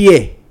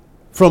appear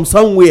from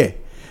somewhere.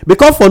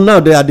 Because for now,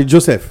 they are the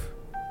Joseph.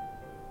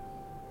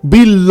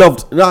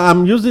 Beloved. Now,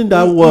 I'm using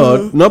that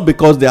word not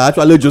because they are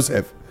actually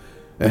Joseph.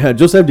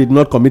 Joseph did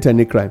not commit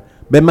any crime.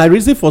 But my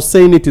reason for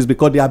saying it is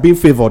because they are being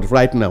favored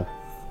right now.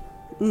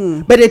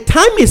 But the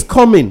time is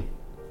coming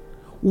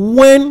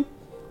when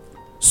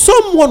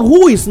someone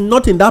who is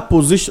not in that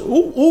position,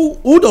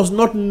 who does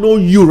not know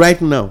you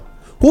right now,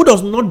 who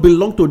does not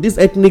belong to this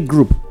ethnic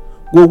group,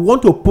 will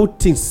want to put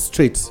things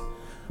straight.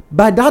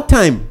 By that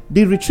time,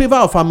 the retriever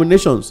of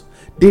ammunitions,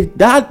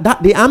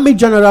 the army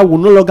general will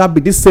no longer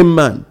be the same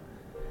man.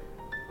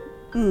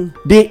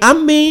 The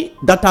army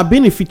that have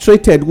been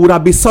infiltrated would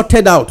have been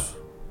sorted out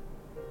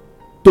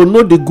to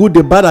know the good,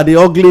 the bad, and the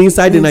ugly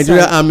inside the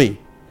Nigerian army.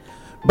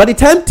 By the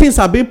time things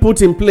have been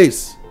put in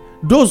place,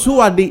 those who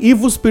are the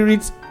evil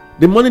spirits,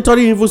 the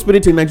monitoring evil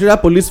spirit in Nigeria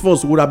police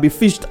force would have been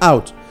fished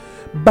out.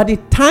 By the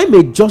time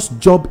a just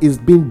job is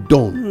being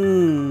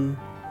done,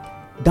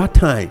 that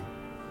time,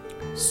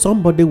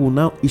 somebody will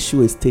now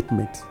issue a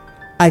statement.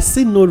 I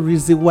see no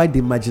reason why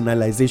the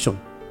marginalization.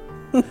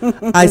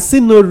 I see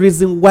no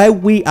reason why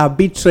we are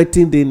being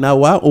threatened in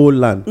our own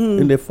land.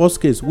 In the first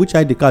case, which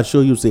I can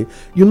show you, say,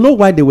 you know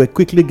why they were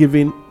quickly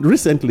giving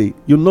recently,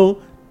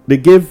 they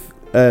gave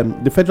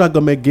the federal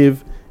government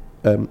gave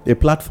a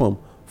platform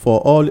for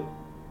all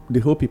the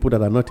whole people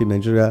that are not in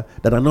Nigeria,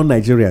 that are not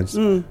Nigerians,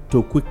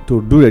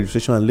 to do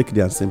registration and lick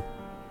their SIM.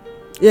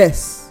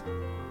 Yes.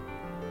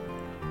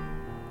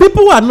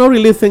 People are not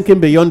really thinking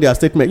beyond their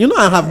statement.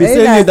 I have been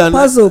saying that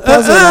puzzle.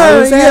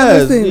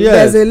 Yes.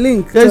 There's a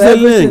link. There's a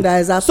link.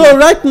 That is happening. So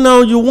right now,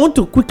 you want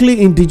to quickly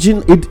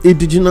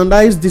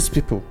indigenize these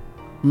people,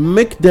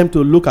 make them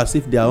to look as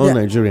if they are all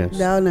Nigerians.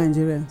 They are all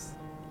Nigerians.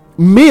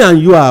 Me and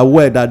you are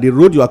aware that the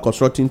road you are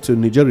constructing to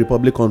Niger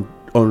Republic on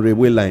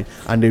railway line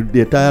and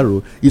the entire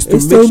road is to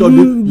make sure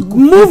you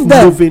move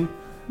moving.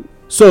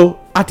 So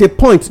at a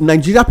point,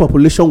 Nigeria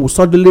population will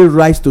suddenly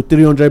rise to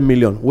 300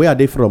 million. Where are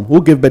they from?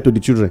 Who gave birth to the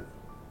children?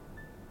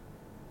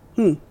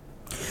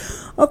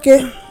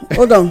 Okay,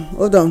 hold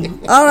on.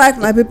 All right,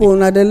 my people,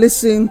 now they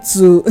listen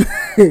to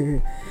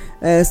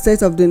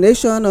State of the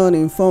Nation on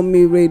Inform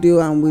Me Radio,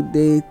 and with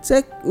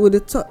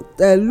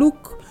the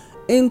look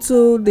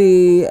into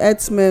the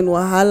herdsmen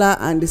wahala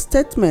and the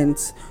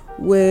statements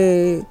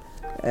where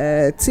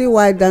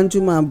T.Y.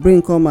 Danjuma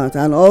bring come out,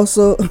 and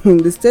also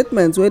the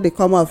statements where they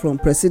come out from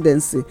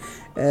presidency.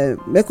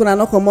 Make una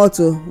no come out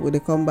when they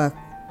come back.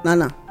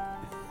 Nana.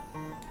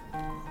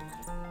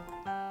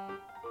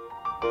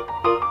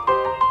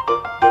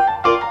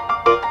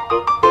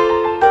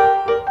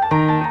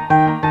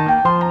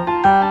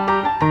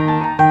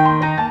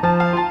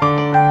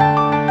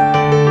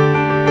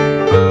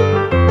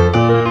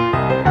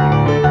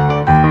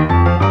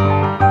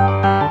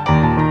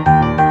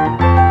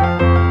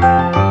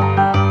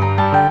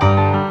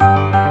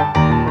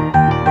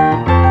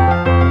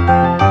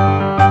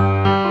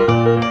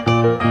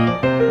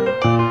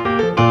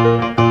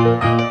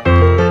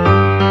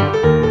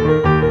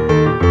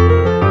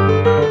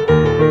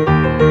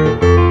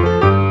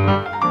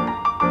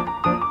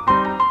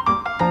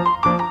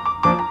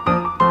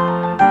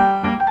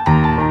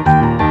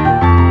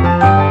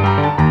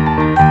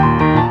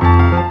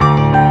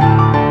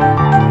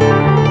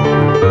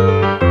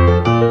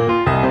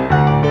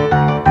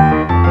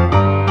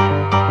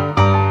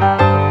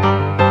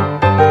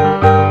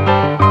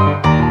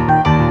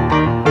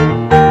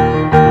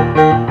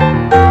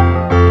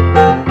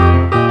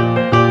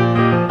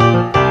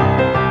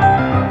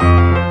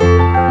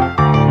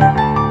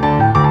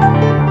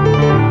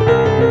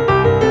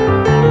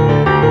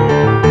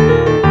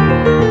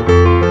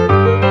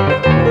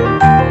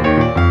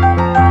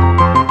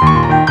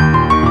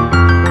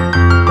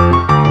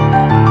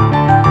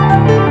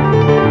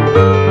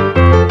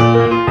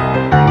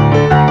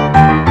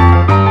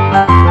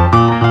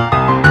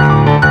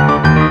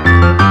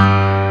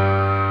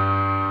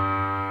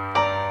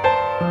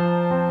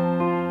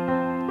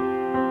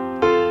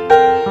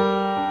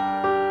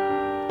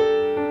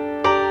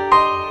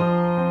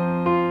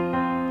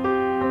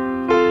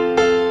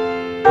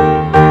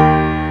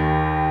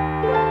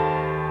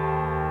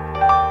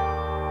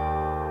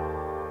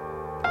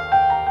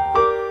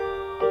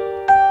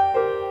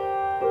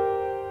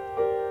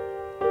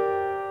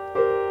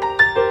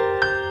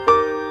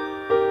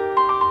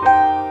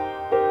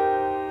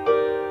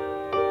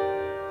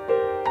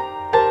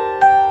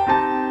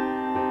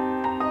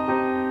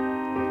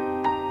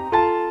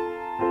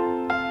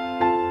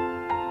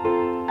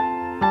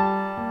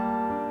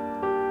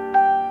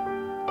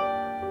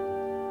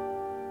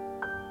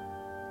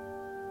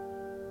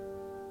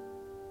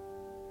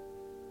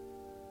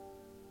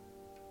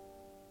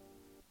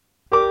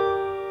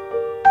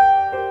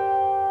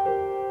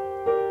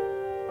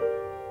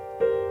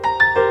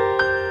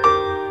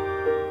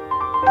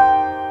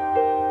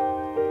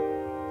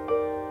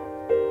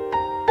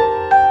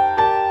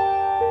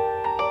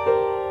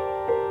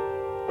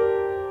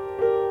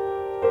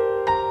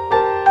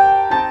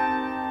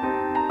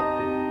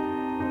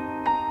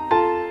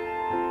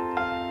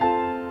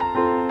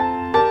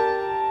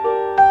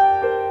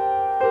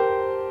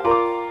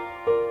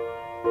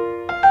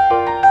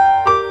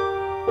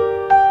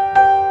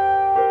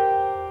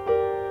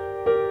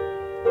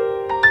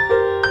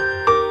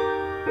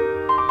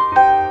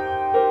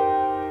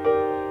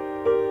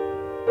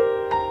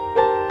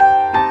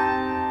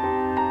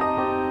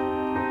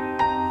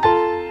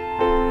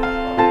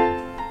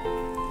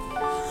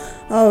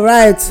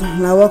 right,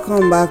 now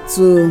welcome back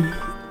to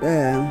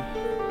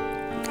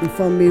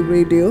Inform Me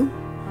Radio,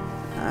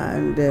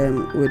 and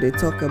we dey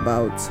talk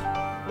about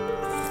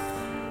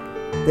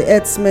the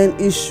herdsmen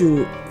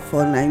issue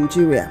for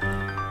Nigeria.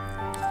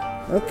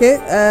 Okay,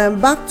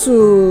 back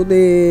to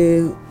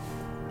the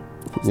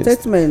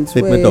statement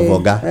of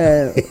Oga.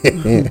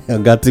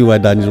 Oga Tiwa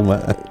Danjuma.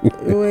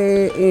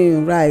 Where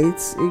in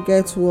right, you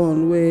get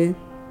one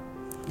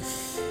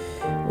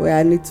where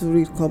I need to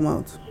read come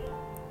out.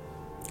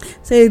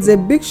 Say it's a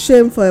big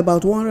shame for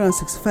about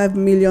 165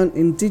 million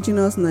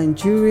indigenous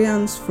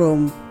Nigerians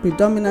from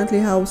predominantly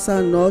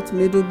Hausa, North,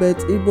 Middle Belt,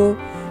 Igbo,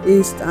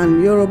 East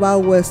and Yoruba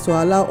West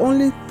to allow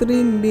only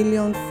 3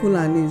 million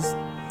Fulanis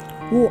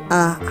who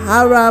are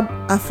Arab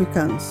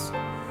Africans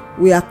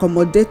we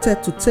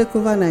accommodated to take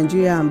over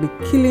Nigeria and be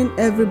killing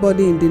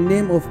everybody in the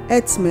name of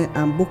herdsmen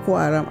and Boko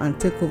Haram and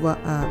take over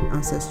our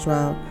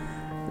ancestral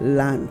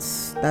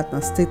lands. That's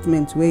a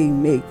statement where he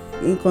make.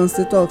 In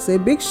Constitution, say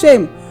big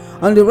shame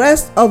on the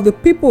rest of the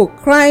people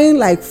crying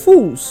like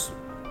fools.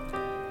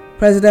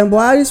 President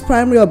Buhari's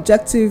primary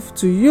objective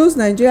to use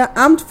Nigeria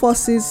armed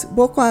forces,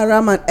 Boko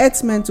Haram and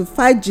herdsmen to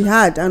fight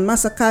jihad and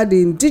massacre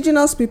the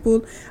indigenous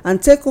people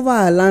and take over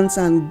our lands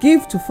and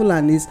give to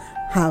Fulanis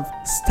have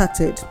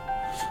started.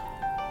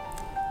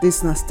 This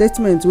is a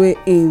statement where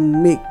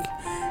in make.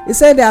 He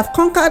said they have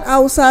conquered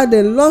Hausa,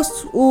 they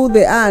lost who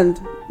they are,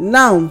 and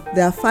now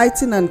they are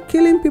fighting and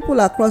killing people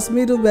across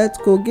Middle Belt,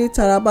 Kogi,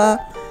 Taraba,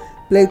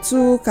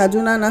 Plateau,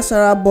 Kaduna,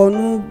 Nasarawa,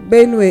 Borno,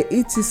 Benue,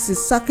 etc.,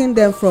 sacking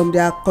them from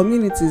their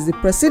communities. The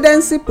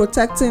presidency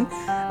protecting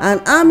and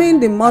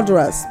arming the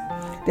murderers.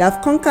 They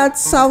have conquered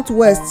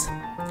Southwest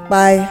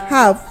by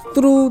half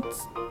through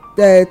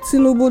the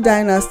Tinubu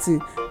dynasty.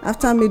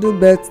 After Middle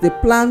Belt, they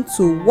plan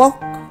to walk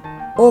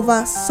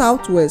over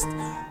Southwest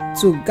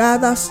to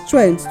gather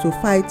strength to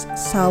fight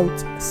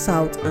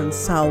South, and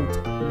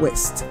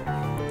Southwest.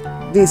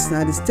 This is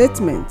the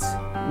statement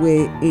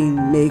wey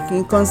in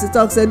making.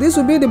 Constitution said this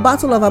will be the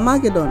battle of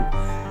Armageddon.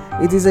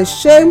 It is a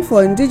shame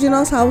for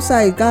indigenous Hausa,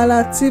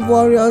 Igala, Tiv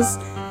warriors,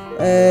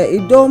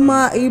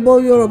 Idoma,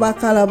 Igbo, Yoruba,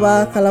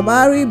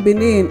 Kalabari,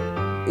 Benin,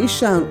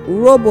 Ishan,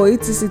 Urobo,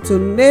 etc., to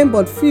name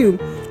but few,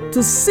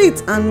 to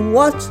sit and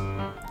watch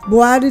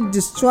Buhari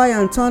destroy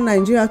and turn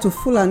Nigeria to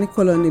Fulani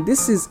colony.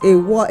 This is a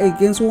war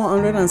against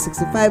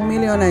 165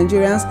 million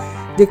Nigerians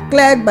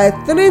declared by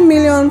 3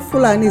 million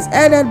Fulanis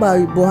headed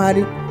by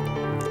Buhari.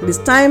 It is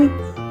time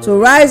to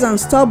rise and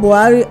stop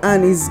Buhari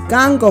and his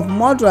gang of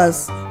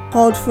murderers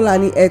called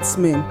Fulani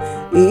herdsmen.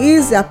 He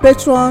is their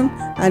patron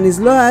and his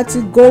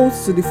loyalty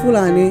goes to the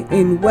Fulani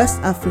in West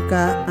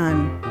Africa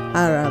and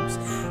Arabs.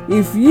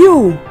 If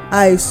you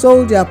are a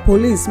soldier,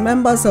 police,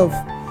 members of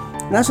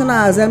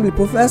National Assembly,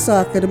 professor,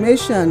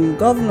 academician,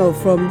 governor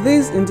from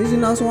these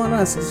indigenous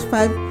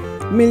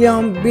 165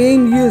 million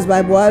being used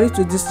by Buhari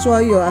to destroy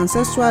your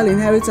ancestral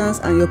inheritance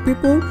and your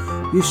people,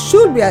 you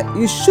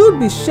should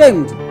be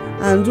shamed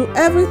and do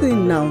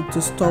everything now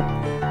to stop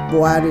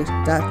Buhari.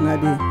 That na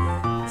the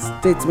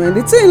statement.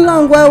 The thing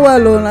long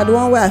well na the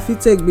one where I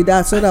fit take be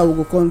that, so that we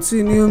go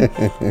continue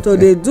to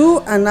dey do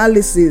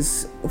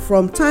analysis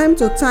from time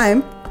to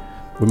time.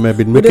 We may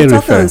be making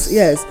reference.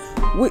 Yes,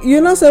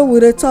 you know, say we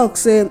dey talk,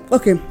 say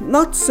okay,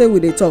 not say we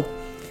dey talk.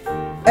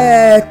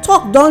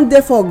 Talk don dey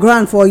for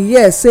ground for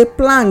years, say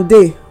plan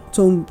dey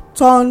to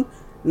turn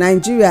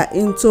Nigeria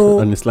into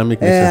an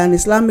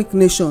Islamic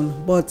nation,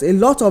 but a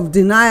lot of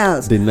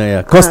denial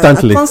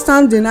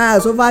constant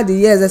denials over the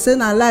years. They say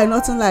na lie,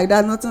 nothing like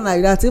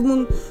that.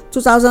 Even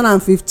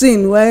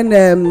 2015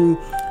 when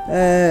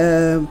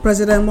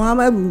President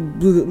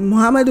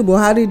Muhammadu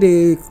Buhari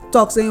dey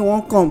talk say he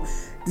wan come,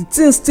 the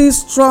thing still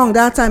strong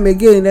that time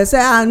again. They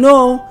say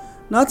no,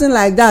 nothing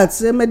like that.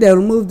 Say make dem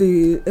remove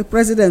the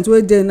president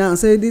wey dey now,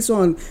 say this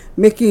one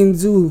make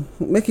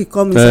it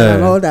come inside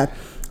and all that.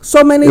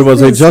 So many things. He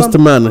was a just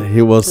man.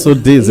 He was so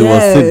this, he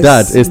was so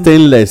that. A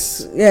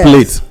stainless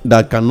plate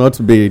that cannot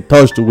be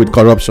touched with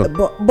corruption.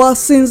 But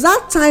since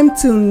that time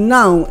till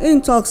now,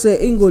 in talk say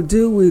he go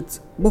deal with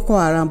Boko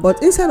Haram, but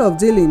instead of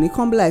dealing, he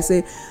come be like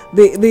say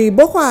the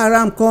Boko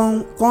Haram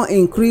come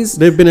increase.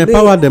 They've been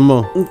empowered them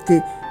more.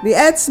 Okay. The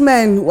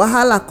herdsmen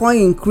wahala come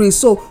increase.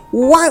 So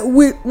why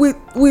with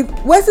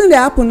wetin dey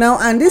happen now,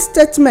 and this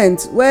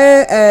statement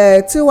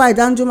where T.Y.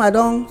 Danjuma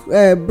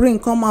don bring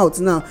come out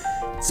now,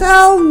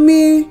 tell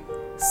me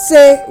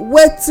say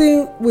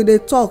wetin we dey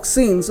talk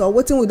since or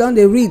wetin we don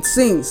dey read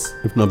since,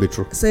 if not be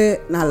true, say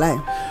na lie.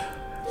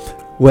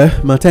 Well,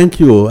 ma, thank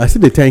you. I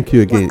still dey thank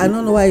you again. I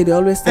don't know why you dey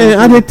always thank me.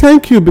 I dey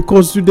thank you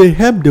because you dey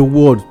help the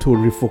world to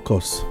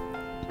refocus.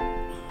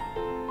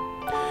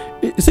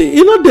 See,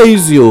 you know, there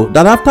is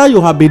that after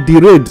you have been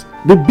derailed,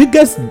 the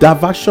biggest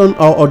diversion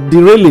or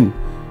derailing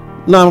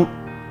now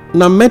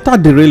mental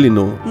derailing,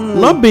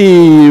 not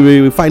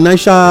be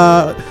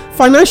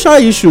financial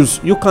issues.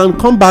 You can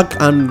come back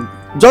and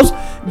just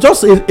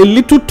a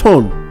little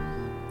turn,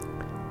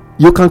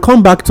 you can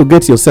come back to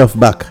get yourself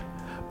back.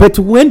 But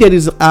when there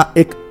is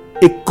a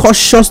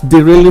cautious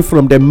derailing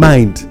from the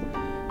mind,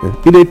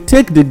 It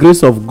take the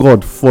grace of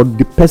God for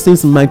the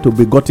person's mind to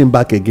be gotten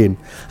back again.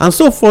 And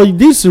so for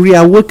this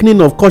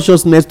reawakening of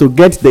consciousness to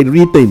get the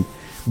real thing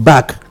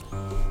back,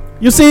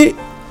 you see,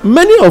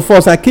 many of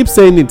us, I keep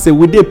saying it, say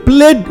we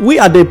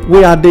are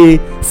the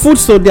foot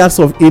soldiers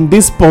of in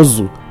this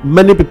puzzle.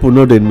 Many people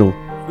know they know.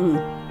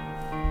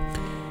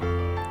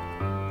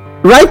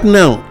 Right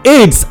now,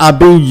 aids are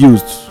being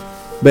used,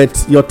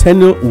 but your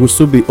tenure will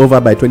soon be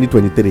over by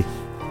 2023.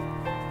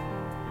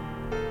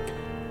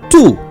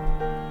 2,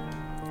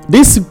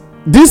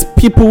 these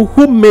people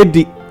who made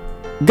the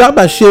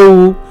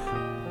Gabashew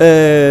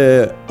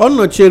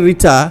Onoche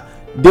Rita,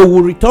 they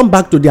will return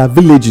back to their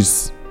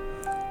villages.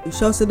 You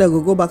sure say they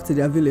go back to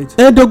their village?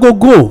 They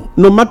go.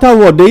 No matter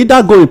what, they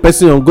either go in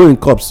person or go in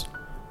corpse.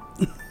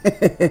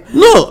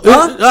 No,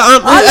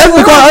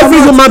 because every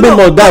human being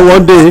must die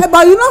one day.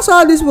 But you know, so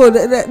all these people,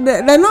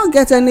 they not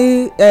get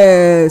any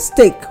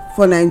stake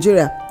for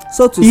Nigeria,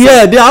 so to say.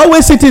 Yeah, they are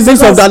always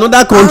citizens of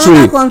another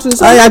country.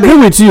 So I agree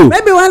with you.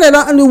 Maybe when they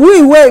don't,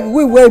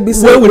 we be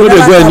say we know they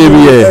go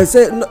anywhere.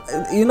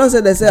 You know,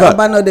 say they say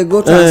Abano they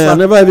go transfer. I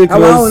never even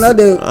close. I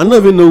don't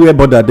even know where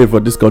border dey for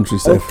this country.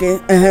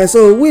 Okay,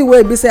 so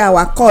we be say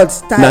our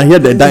courts time. Now here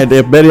they die,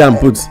 they bury and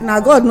put. Now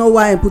God know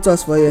why He put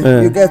us for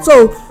here. You get,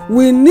 so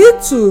we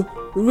need to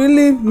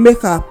really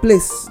make our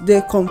place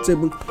dey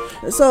comfortable.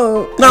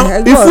 So now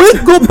if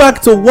we go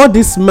back to what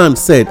this man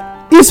said,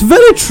 it's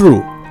very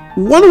true.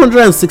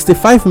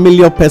 165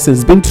 million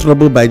persons being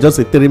troubled by just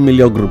a 3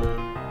 million group.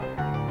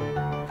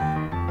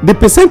 The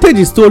percentage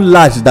is so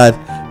large that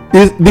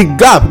the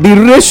gap, the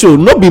ratio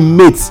not be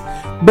met.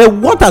 But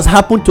what has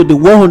happened to the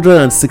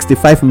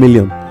 165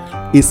 million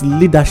is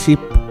leadership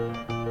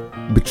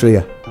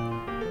betrayal.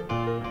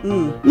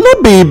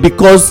 Not be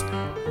because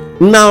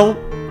now,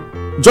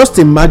 just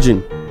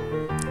imagine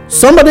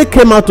somebody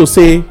came out to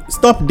say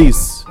stop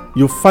this.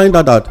 You find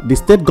out that the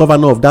state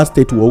governor of that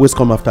state will always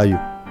come after you.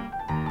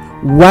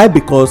 Why?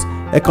 Because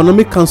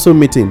Economic Council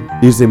meeting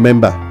is a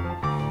member.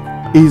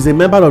 He is a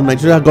member of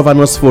Nigeria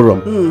Governors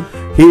Forum.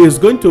 He is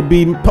going to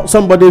be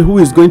somebody who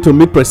is going to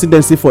meet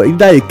presidency for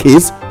either a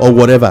case or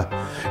whatever.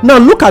 Now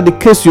look at the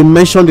case you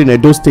mentioned in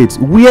Edo State,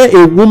 where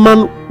a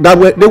woman they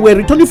were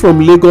returning from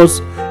Lagos.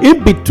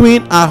 In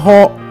between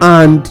Aho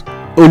and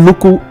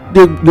Oluku,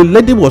 the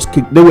lady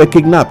they were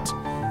kidnapped.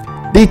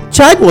 The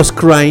child was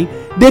crying.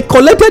 They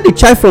collected the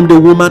child from the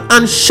woman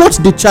and shot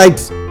the child,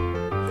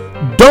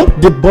 dumped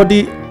the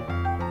body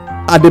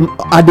at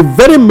the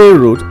very main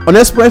road on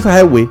express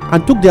highway,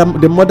 and took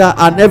the mother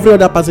and every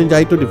other passenger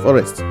into the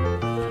forest.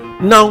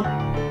 Now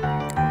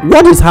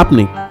what is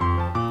happening?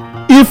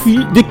 If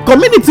the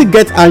community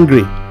gets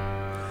angry,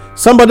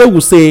 somebody will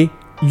say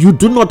you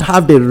do not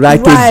have the right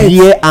to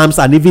bear arms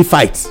and even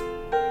fight.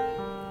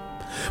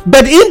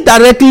 But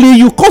indirectly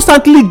you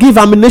constantly give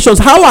ammunitions.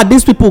 How are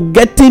these people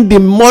getting the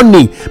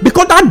money?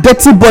 Because that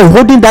dirty boy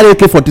holding that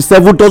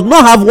AK-47 does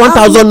not have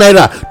 1,000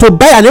 naira to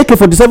buy an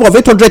AK-47 of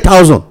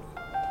 800,000.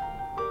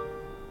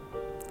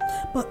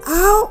 But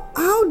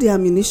how the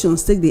ammunition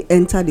take they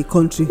enter the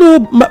country?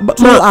 No,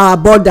 through our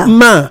border.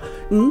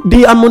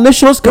 The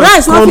ammunitions can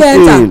rice come not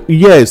in. enter.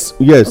 Yes.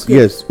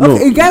 No.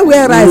 Okay, you get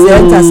where rice they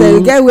enter. So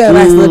you get where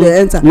rice not they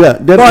enter. Yeah,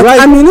 but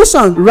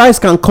ammunition. Rice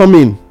can come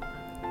in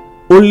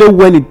only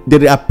when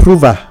the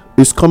approval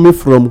is coming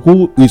from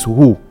who is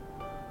who.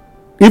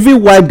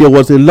 Even while there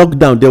was a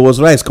lockdown, there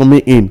was rice coming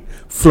in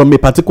from a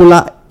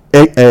particular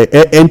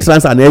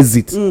entrance and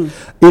exit.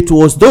 It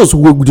was those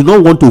who do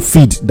not want to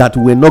feed that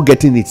were not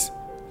getting it.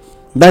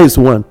 That is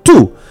 1.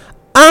 2,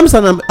 arms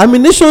and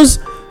ammunitions,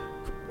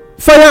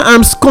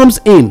 firearms comes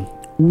in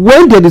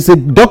when there is a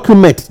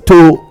document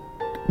to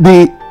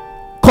the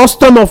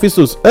custom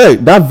officers. Hey,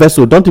 that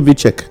vessel, don't even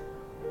check.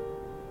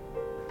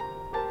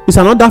 It's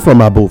an order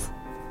from above,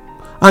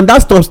 and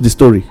that stops the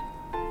story.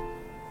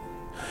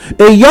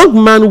 A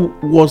young man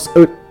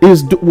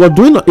is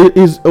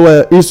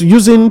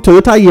using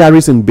Toyota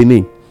Yaris in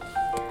Benin.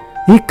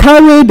 He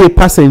carried a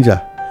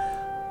passenger.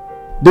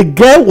 The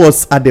girl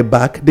was at the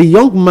back, the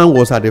young man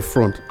was at the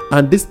front,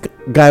 and this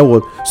guy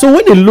was. So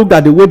when he looked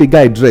at the way the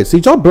guy dressed,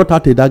 he just brought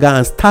out a dagger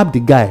and stabbed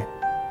the guy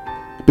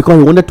because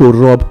he wanted to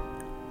rob.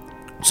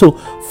 So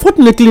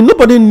fortunately,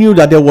 nobody knew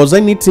that there was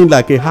anything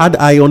like a hard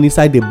iron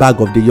inside the bag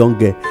of the young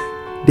girl.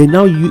 They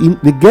now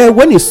the girl,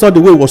 when he saw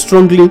the way he was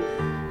struggling,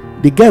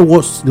 the guy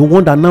was the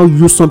one that now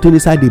used something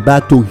inside the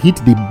bag to hit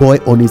the boy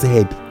on his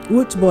head.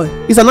 Which boy?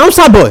 He's an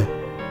Hausa boy,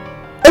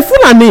 a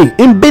Fulani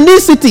in Benin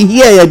City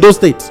here in Edo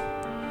State.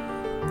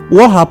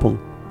 What happened?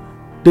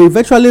 They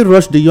eventually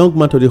rushed the young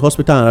man to the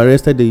hospital and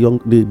arrested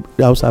the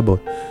Hausa boy.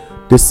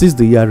 They seized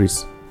the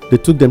Yaris. They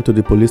took them to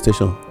the police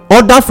station.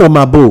 Order from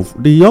above.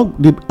 The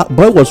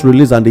boy was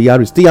released and the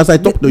Yaris. Still, as I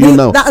talk to you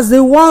now, that's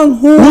the one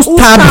who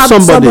stabbed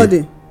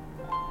somebody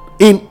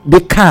in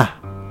the car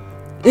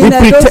in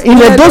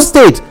Edo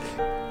State.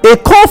 A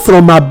call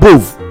from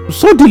above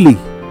suddenly.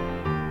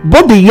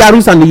 Both the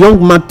Yaris and the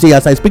young man,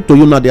 as I speak to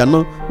you now,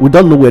 we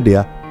don't know where they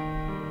are,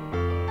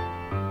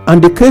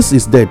 and the case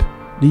is dead.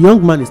 The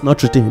young man is not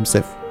treating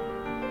himself.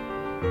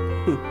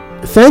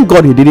 Thank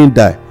God he didn't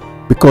die,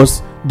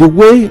 because the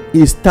way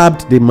he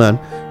stabbed the man,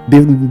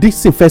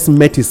 this thing first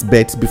met his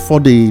bed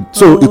before it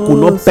could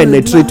not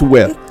penetrate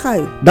well.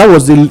 That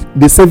was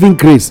the saving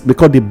grace,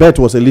 because the bed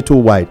was a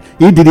little wide.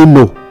 He didn't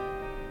know,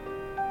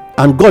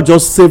 and God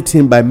just saved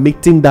him by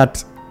making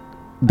that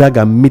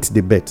dagger meet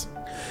the bed.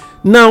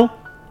 Now,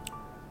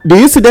 the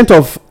incident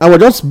of, I was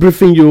just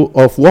briefing you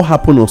of what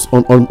happened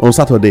on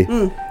Saturday.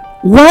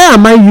 Why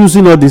am I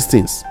using all these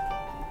things?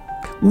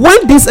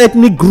 When this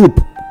ethnic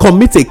group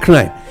commits a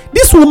crime,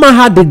 this woman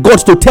had the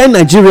guts to tell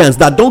Nigerians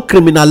that don't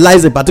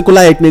criminalize a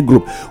particular ethnic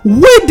group,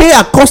 where they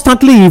are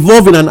constantly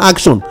involved in an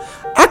action.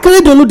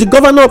 Akeredolu, the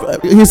governor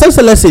of His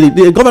Excellency,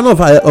 the governor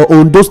of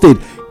Ondo State,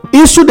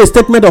 issued a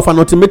statement of an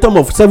ultimatum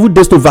of 7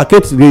 days to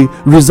vacate the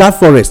reserve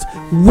forest.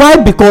 Why?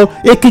 Because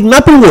a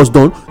kidnapping was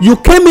done. You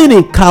came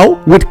in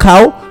cow,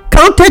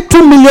 counted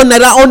 2 million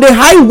naira on the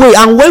highway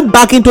and went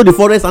back into the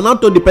forest and now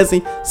told the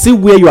person, see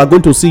where you are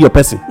going to see your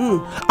person.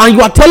 And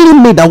you are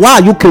telling me that why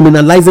are you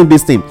criminalizing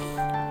this thing?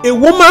 A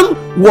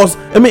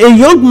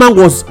young man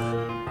was,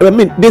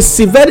 they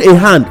severed a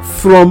hand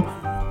from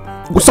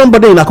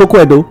somebody in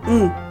Akoko Edo,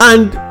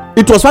 and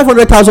it was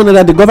 500,000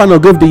 naira the governor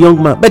gave the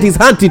young man, but his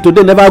hand till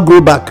today never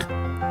grew back.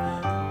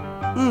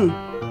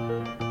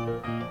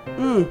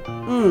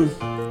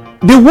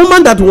 The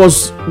woman that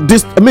was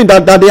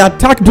that they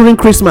attacked during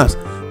Christmas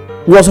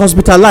was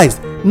hospitalized.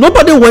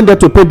 Nobody went there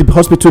to pay the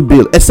hospital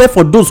bill except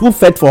for those who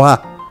fed for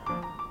her.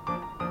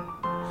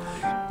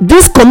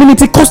 This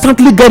community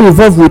constantly get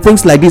involved with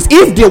things like this.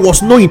 If there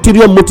was no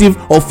interior motive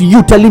of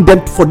you telling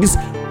them for this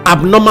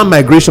abnormal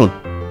migration,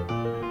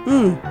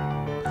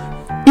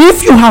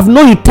 if you have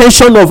no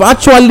intention of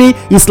actually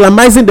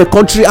Islamizing the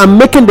country and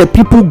making the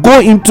people go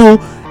into,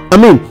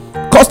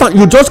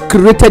 you just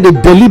created a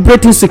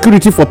deliberate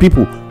insecurity for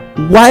people.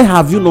 Why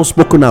have you not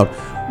spoken out?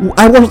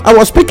 I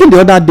was speaking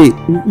the other day.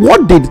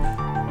 What did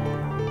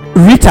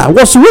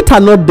was Rita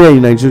not there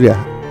in Nigeria?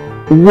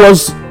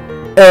 Was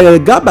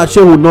Garba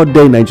Shehu not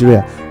there in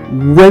Nigeria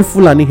when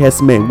Fulani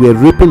herdsmen were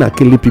raping and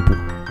killing people?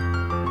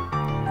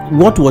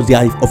 What was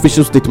their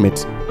official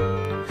statement?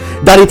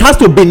 That it has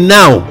to be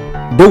now.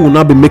 They will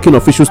not be making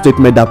official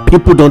statement that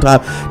people don't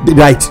have the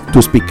right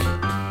to speak.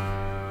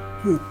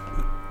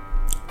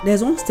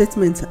 There's one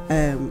statement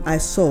I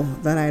saw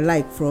that I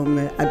like from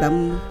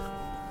Adam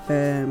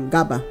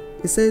Gaba.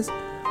 It says,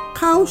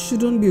 cows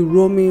shouldn't be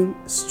roaming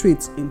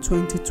streets in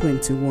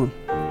 2021.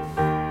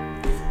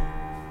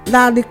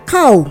 Now the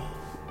cow,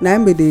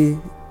 now be the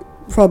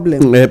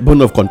problem. A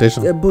bone of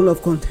contention. A bone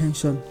of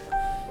contention.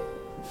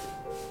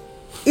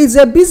 It's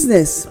a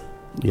business.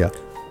 Yeah.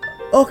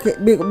 Okay,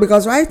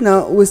 because right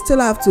now we still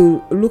have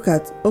to look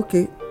at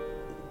to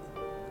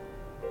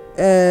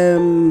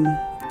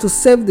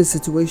save the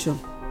situation.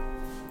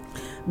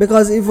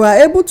 Because if we are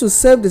able to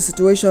save the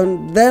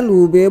situation, then we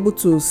will be able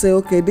to say,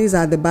 okay, these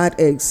are the bad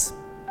eggs.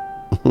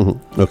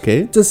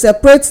 Okay. To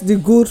separate the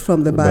good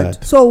from the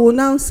bad. So we'll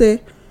now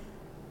say,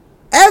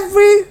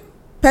 every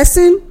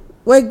person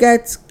will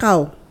get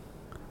cow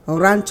or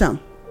ranch am.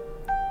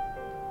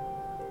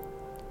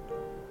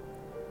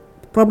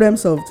 Problem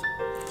solved.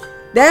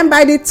 Then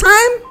by the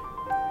time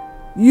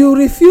you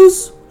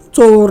refuse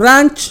to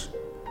ranch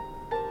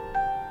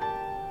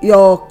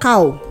your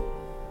cow,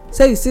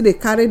 say you see they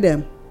carry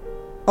them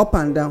up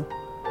and down,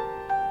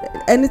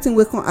 anything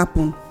will can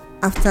happen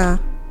after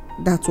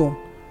that one,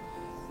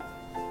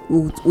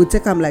 we'll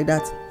take them like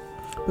that.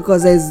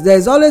 Because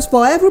there's always,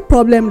 for every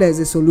problem there's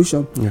a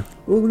solution. Yeah.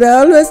 They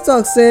always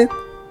talk say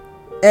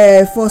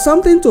for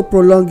something to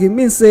prolong, it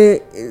means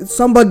say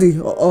somebody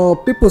or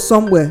people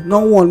somewhere no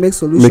one make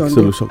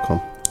solution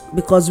come.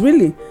 Because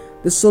really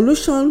the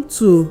solution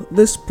to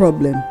this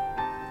problem,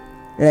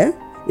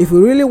 if we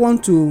really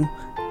want to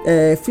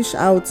fish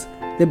out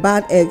the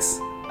bad eggs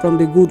from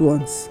the good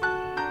ones,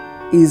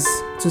 is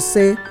to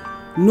say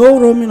no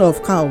roaming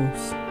of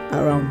cows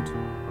around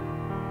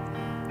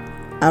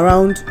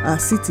our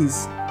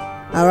cities,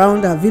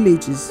 around our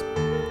villages.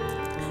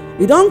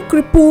 You don't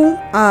cripple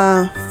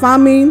our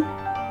farming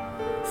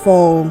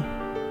for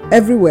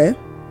everywhere.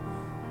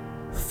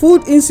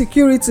 Food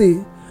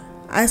insecurity,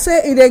 I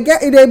say it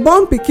dey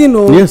born pikin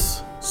o.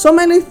 Yes. So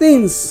many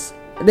things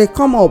they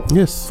come up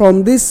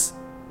from this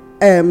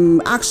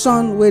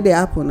action where they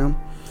happen now.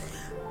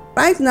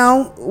 Right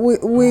now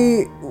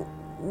we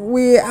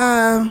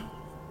are,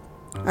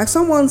 like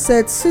someone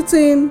said,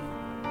 sitting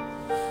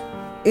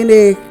in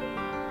a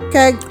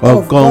keg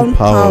of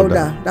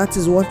gunpowder. That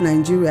is what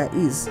Nigeria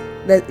is.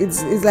 That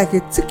it's like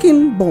a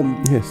ticking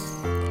bomb. Yes.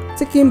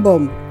 Ticking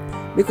bomb.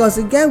 Because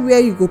it get where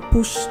you go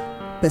push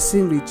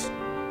person reach,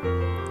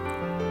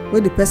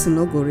 where the person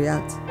not go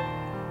react.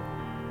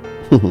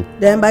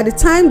 Then by the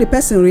time the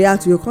person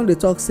react, you come to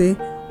talk say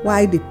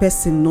why the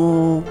person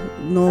no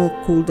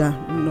cool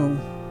down. No.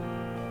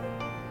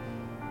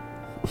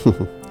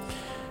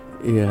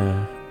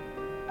 Yeah.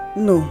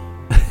 No.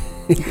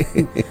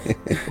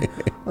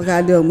 Okay,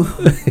 I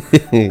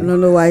don't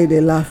know why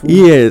they laugh.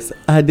 Yes,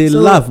 they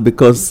laugh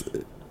because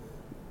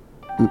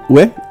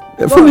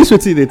finish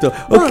with it.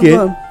 Okay,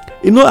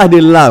 you know, I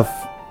they laugh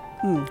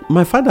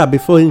My father,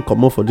 before he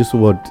come out for this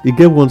world, he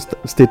gave one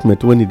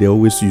statement when they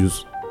always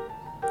use.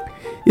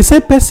 He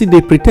said, "Percy,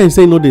 they pretend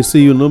say no, they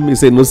see you, no me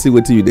say no see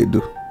what you they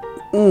do."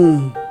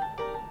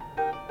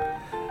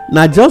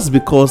 Now just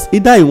because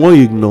either you want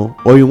ignore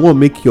or you want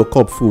make your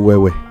cup full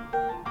well.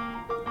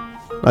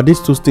 Now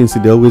these two things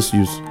they always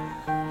use.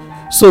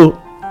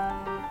 So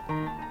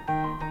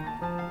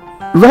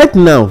right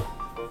now,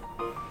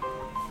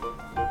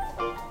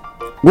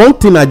 one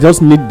thing I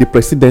just need the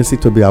presidency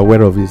to be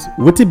aware of is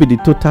what will be the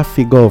total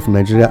figure of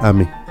Nigeria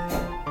army,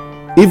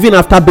 even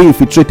after being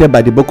infiltrated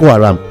by the Boko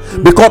Haram,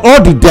 because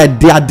all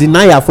their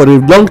denial for a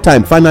long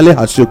time finally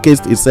has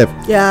showcased itself.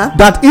 Yeah.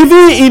 That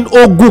even in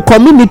Ogu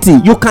community,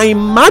 you can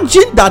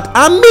imagine that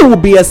army will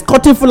be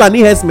escorting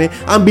Fulani herdsmen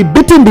and be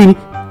beating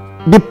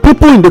the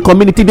people in the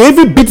community. They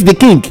even beat the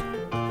king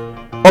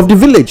of the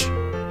village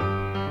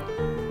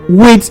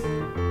with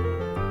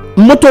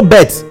motor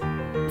beds,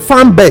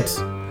 farm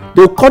beds.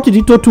 They'll cut it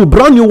into two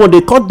brand new one.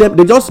 They cut them,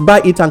 they just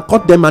buy it and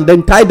cut them and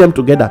then tie them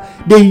together.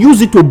 They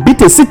use it to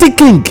beat a city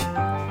king.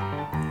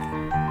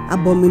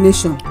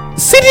 Abomination.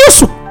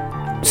 Serious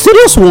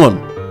one.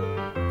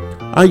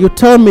 And you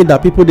tell me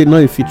that people did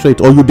not infiltrate,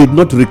 or you did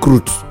not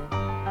recruit,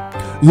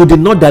 you did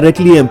not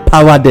directly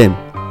empower them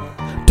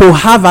to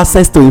have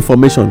access to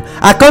information.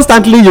 And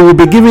constantly you will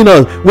be giving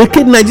us, we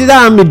keep Nigeria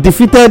army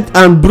defeated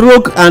and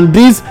broke, and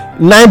these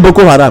 9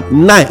 Boko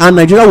Haram, 9, and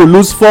Nigeria will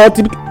lose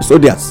 40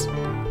 soldiers.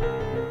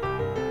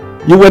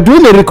 You were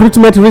doing a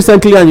recruitment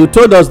recently and you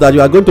told us that you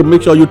are going to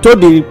make sure, you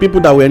told the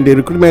people that were in the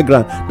recruitment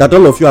ground that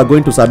all of you are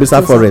going to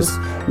Sabisa Forest.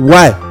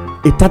 Why?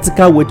 A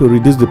tactical way to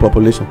reduce the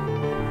population.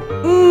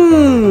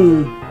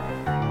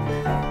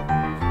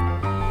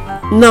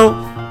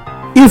 Now,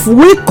 if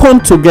we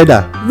come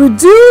together,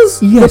 reduce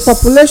the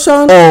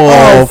population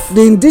of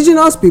the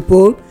indigenous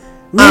people,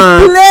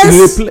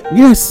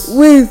 replace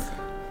with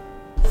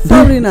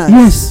foreigners.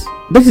 Yes,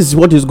 this is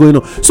what is going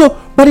on. So,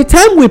 by the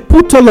time we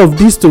put all of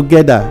this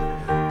together,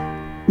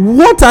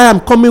 what I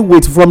am coming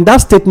with from that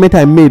statement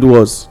I made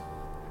was,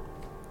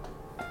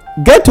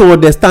 get to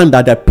understand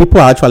that the people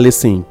are actually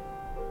seeing.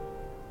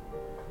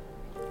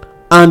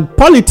 And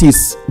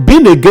politics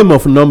being a game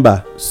of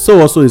number,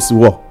 so also is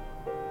war.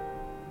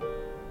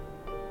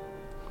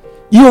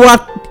 You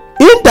are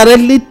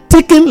indirectly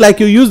ticking, like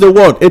you use the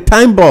word, a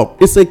time bomb.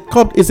 It's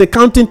a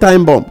counting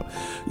time bomb.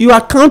 You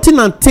are counting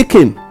and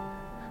ticking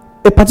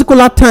a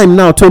particular time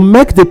now to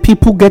make the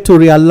people get to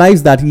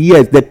realize that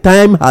yes, the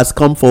time has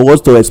come for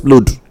us to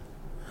explode.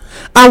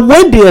 And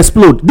when they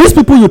explode, these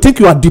people you think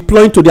you are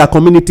deploying to their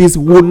communities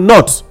will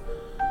not,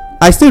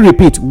 I still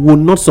repeat, will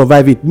not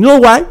survive it. You know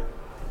why?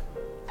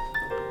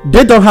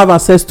 They don't have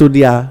access to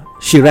their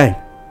shrine.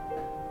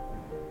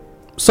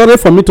 Sorry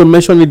for me to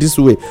mention it this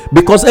way,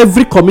 because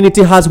every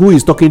community has who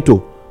is talking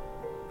to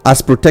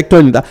as protector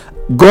in that.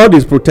 God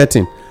is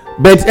protecting,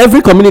 but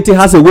every community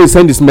has a way to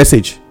send this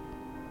message.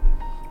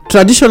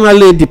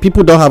 Traditionally, the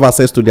people don't have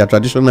access to their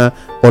traditional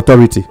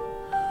authority.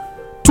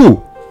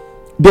 2,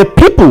 the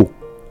people,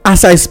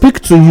 as I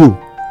speak to you,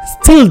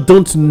 still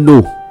don't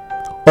know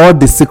all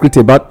the secret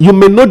about. You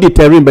may know the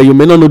terrain, but you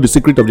may not know the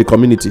secret of the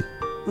community.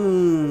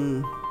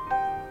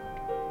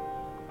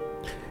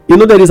 You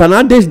know, there is an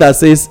adage that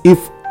says,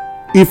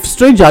 if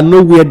stranger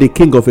know where the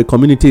king of a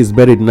community is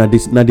buried, na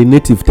the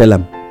native tell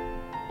them.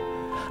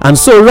 And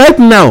so right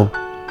now,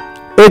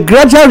 a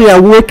gradual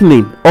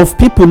reawakening of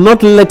people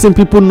not letting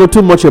people know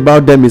too much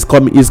about them is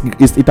coming.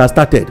 It has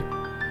started.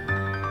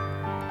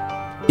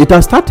 It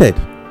has started.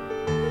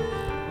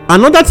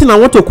 Another thing I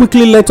want to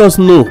quickly let us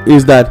know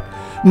is that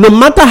no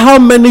matter how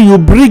many you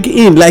bring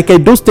in, like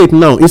Edo State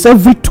now, it's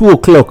every 2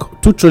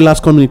 o'clock, 2 trailers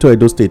coming into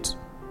Edo State.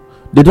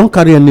 They don't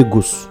carry any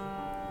goods.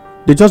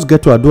 They just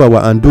get to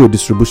Aduawa and do a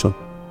distribution.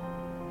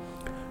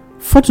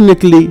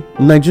 Fortunately,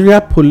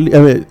 Nigeria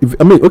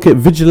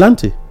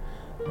vigilante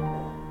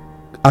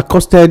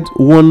accosted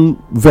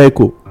one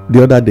vehicle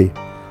the other day,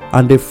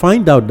 and they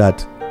find out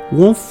that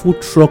one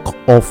food truck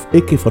of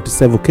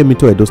AK-47 came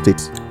into Edo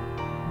State.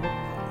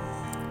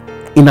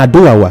 In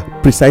Aduawa,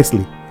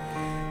 precisely.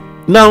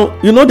 Now,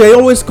 you know, they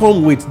always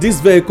come with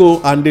this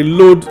vehicle and they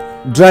load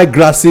dry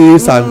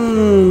grasses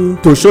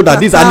and to show that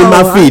this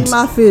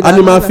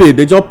animal feed.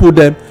 They just put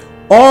them.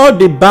 All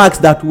the bags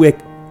that were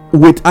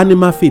with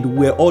animal feed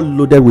were all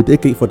loaded with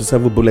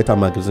AK-47 bullet and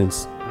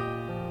magazines.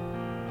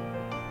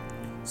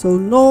 So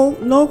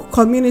no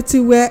community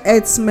where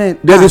herdsmen.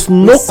 There is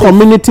no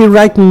community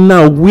right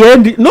now where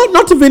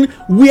not even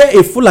where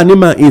a full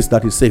animal is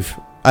that is safe.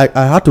 I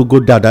had to go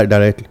there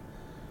directly,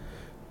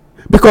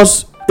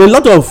 because a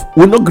lot of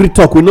we no gree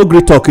talk,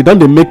 it don't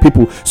they make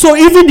people. So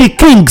even the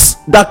kings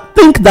that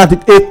think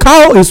that a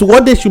cow is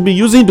what they should be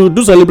using to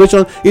do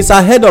celebration is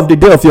ahead of the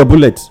day of your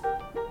bullet.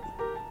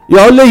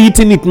 You're only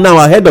eating it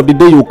now ahead of the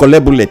day you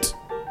collect bullet,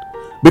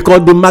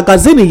 because the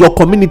magazine in your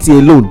community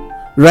alone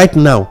right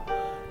now,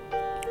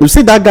 you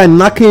see that guy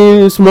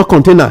knocking small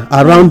container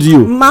around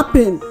you,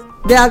 mapping.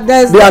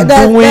 There's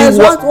doing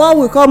what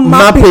we call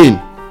mapping.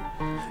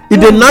 if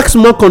they knack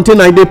small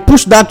container, if they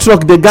push that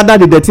truck, they gather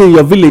the dirty in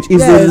your village,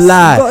 is a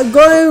lie.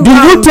 Do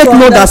you take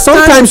note that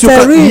sometimes you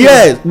can,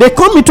 yes, they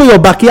come into your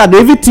backyard, they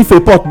even thief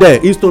a pot there,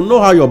 is to know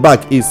how your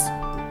back is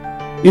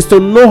to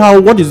know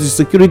what is the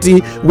security,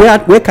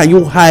 where can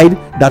you hide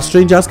that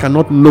strangers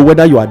cannot know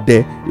whether you are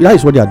there. That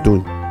is what they are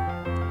doing.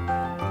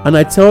 And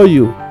I tell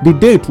you, the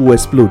day it will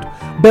explode.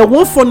 But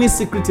one funny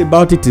secret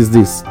about it is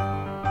this: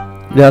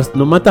 there's,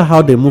 no matter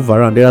how they move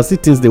around, there are still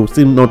things they will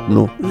still not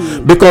know.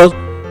 Because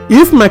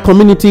if my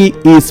community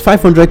is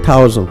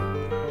 500,000,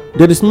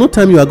 there is no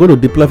time you are going to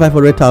deploy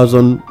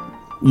 500,000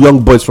 young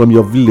boys from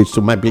your village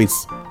to my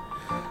place.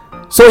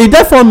 So it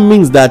therefore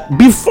means that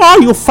before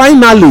you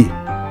finally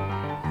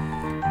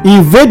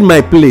invade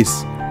my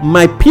place,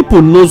 my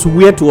people knows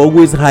where to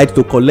always hide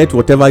to collect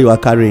whatever you are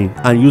carrying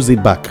and use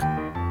it back.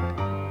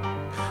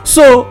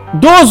 So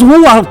those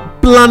who are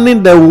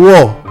planning the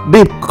war,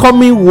 the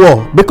coming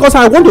war, because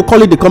I want to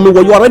call it the coming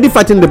war, you are already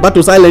fighting the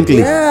battle silently.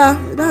 Yeah,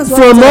 that's what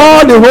from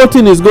all the whole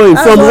thing is going.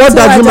 From what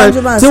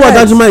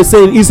Danjuma is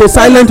saying, it's a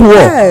silent war.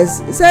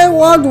 Yes, say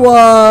World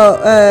War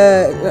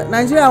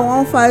Nigeria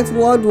won't fight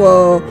World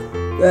War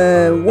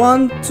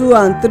 1, 2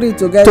 and 3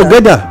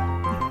 together.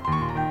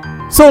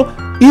 So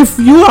if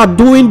you are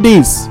doing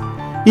this,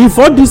 if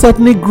all this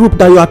ethnic group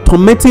that you are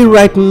tormenting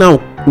right now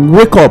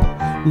wake up,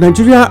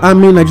 Nigeria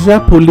Army, Nigeria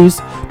Police,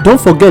 don't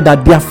forget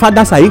that their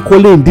fathers are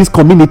equally in these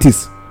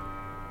communities.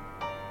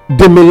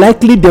 There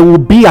will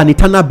be an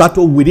eternal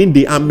battle within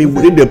the army,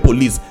 within the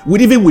police,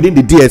 even within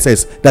the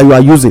DSS that you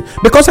are using.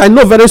 Because I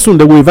know very soon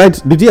the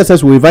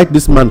DSS will invite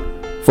this man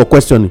for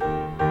questioning.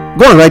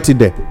 Go and write it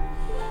there.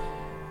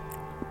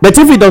 But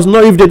if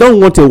they don't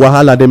want a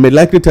wahala, they may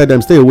likely tell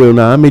them stay away on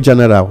our army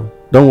general.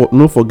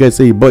 Don't forget,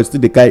 say boy,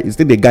 still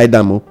the guy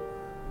damo.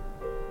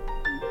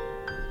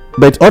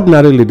 But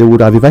ordinarily they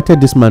would have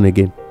invited this man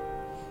again.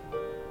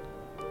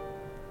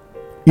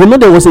 You know,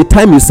 there was a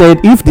time he said,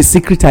 if the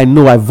secret I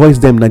know I voice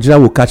them, Nigeria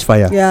will catch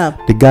fire. Yeah.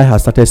 The guy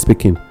has started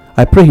speaking.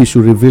 I pray he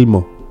should reveal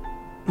more.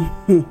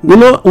 You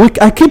know,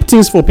 I keep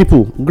things for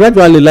people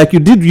gradually, like you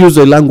did use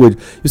a language.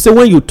 You say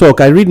when you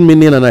talk, I read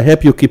meaning and I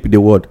help you keep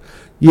the word.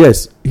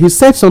 Yes, he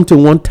said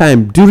something one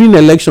time during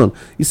election.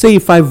 He said,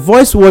 if I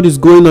voice what is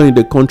going on in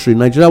the country,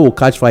 Nigeria will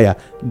catch fire.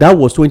 That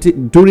was during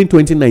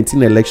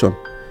 2019 election.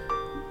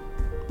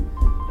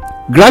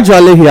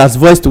 Gradually, he has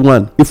voiced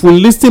one. If we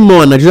listen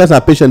more and Nigerians are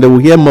patient, they will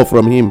hear more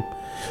from him.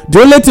 The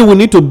only thing we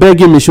need to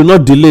beg him, he should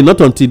not delay, not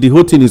until the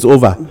whole thing is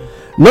over.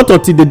 Not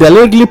until they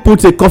deliberately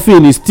put a coffee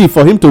in his tea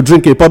for him to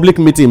drink a public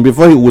meeting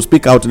before he will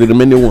speak out to the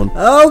remaining one.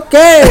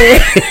 Okay.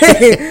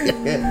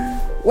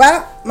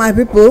 Well, my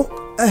people,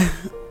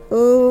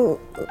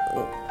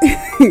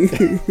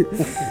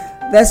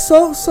 there's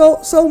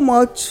so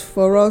much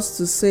for us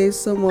to say,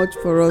 so much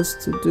for us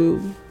to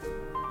do.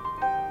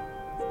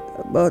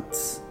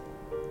 But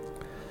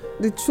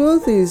the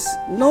truth is,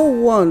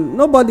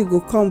 nobody will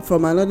come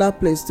from another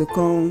place to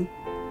come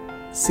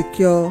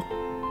secure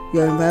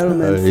your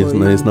environment for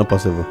you. It's not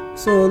possible.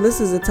 So this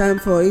is the time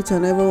for each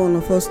and every one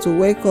of us to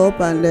wake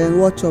up and then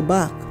watch your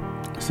back.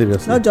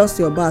 Seriously. Not just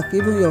your back,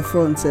 even your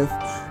front self.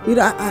 You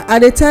know, I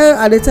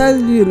tell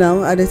you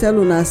now, I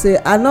say,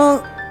 I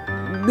know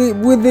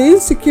with the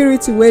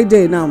insecurity way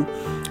there now,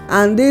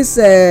 and this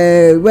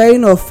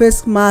wearing of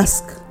face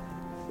mask,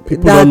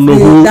 people don't know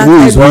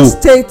who is who.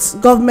 State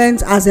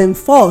government has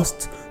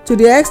enforced to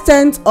the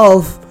extent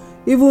of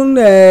even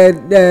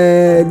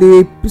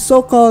the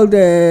so-called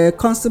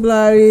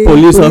constabulary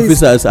police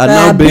officers are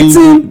now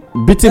beating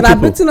people.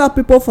 Beating up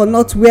people for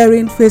not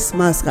wearing face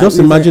masks. Just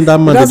imagine that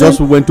man. They just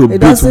went to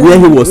beat where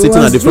he was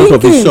sitting at the front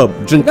of his shop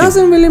drinking. It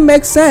doesn't really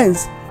make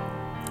sense.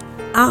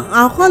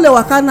 I call the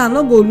wakana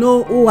no go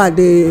know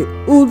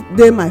who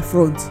they my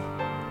front.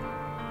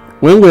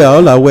 When we are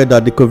all aware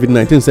that the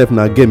COVID-19 self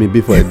now gave me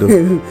before I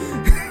do.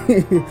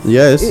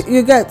 Yes.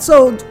 You get,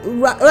 so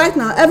right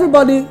now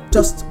everybody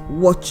just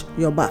watch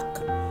your back.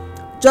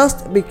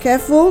 Just be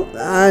careful,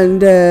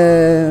 and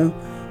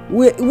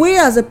we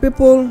as a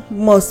people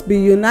must be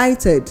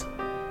united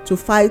to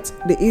fight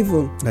the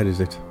evil. That is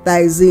it.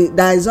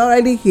 That is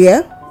already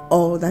here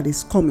or that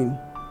is coming.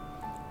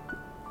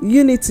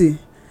 Unity.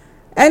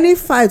 Any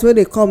fight where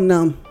they come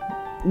now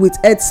with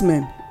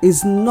herdsmen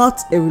is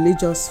not a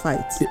religious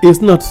fight.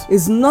 It's not.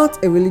 It's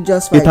not a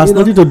religious fight. It has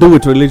nothing to do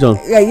with religion.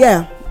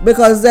 Yeah.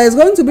 Because there is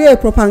going to be a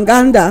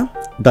propaganda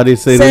that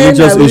is a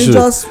religious issue,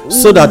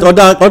 so that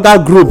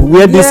other group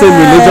where the same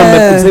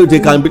religion say they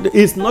can be.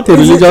 It's not a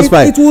religious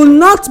fight. It will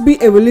not be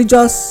a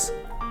religious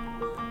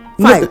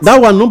fight. No, that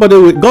one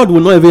God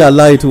will not ever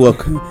allow it to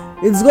work.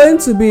 It's going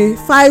to be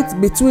fight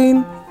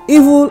between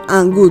evil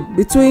and good,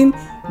 between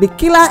the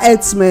killer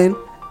herdsmen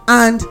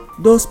and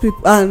those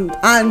people and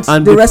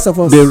the rest of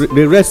us.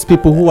 The rest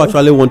people who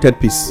actually wanted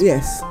peace.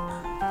 Yes.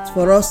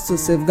 For us to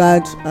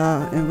safeguard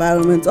our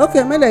environment.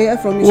 Okay, may I hear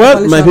from you?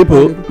 Well, my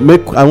people,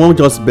 I won't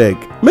just beg.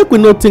 Make we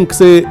not think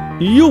say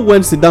you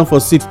went sit down for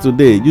seats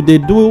today. You they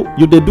do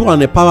an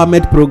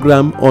empowerment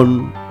program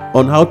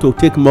on how to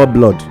take more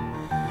blood.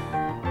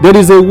 There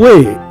is a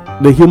way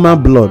the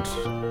human blood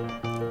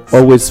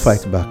always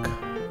fight back.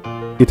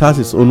 it has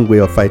its own way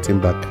of fighting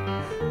back.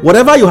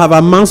 Whatever you have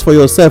amassed for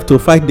yourself to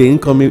fight the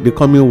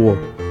coming war,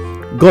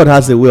 God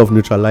has a way of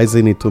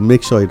neutralizing it to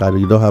make sure that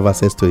you don't have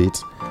access to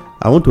it.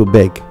 I want to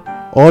beg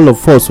all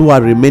of us who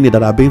are remaining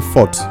that are being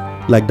fought,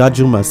 like that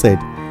Juma said,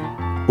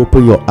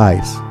 open your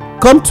eyes.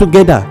 Come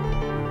together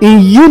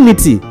in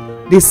unity.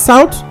 The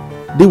South,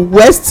 the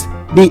West,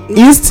 the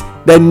East,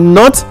 the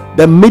North,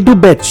 the Middle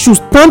Belt should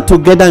stand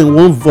together in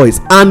one voice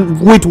and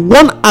with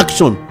one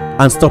action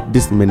and stop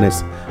this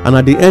menace. And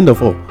at the end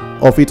of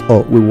it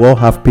all, we will all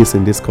have peace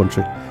in this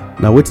country.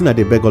 Now, waiting at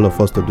the beg all of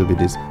us to do with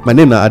this. My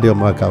name is Adio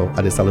Makao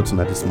at the Salute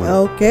na this morning.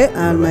 Okay,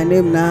 and my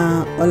name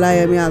now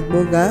Olayemi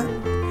Agboga.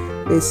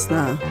 This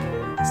now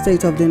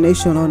State of the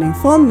Nation on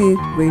Inform Me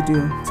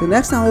Radio. Till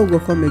next time we'll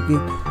go come again.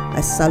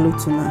 I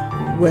salute you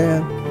now.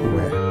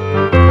 Well.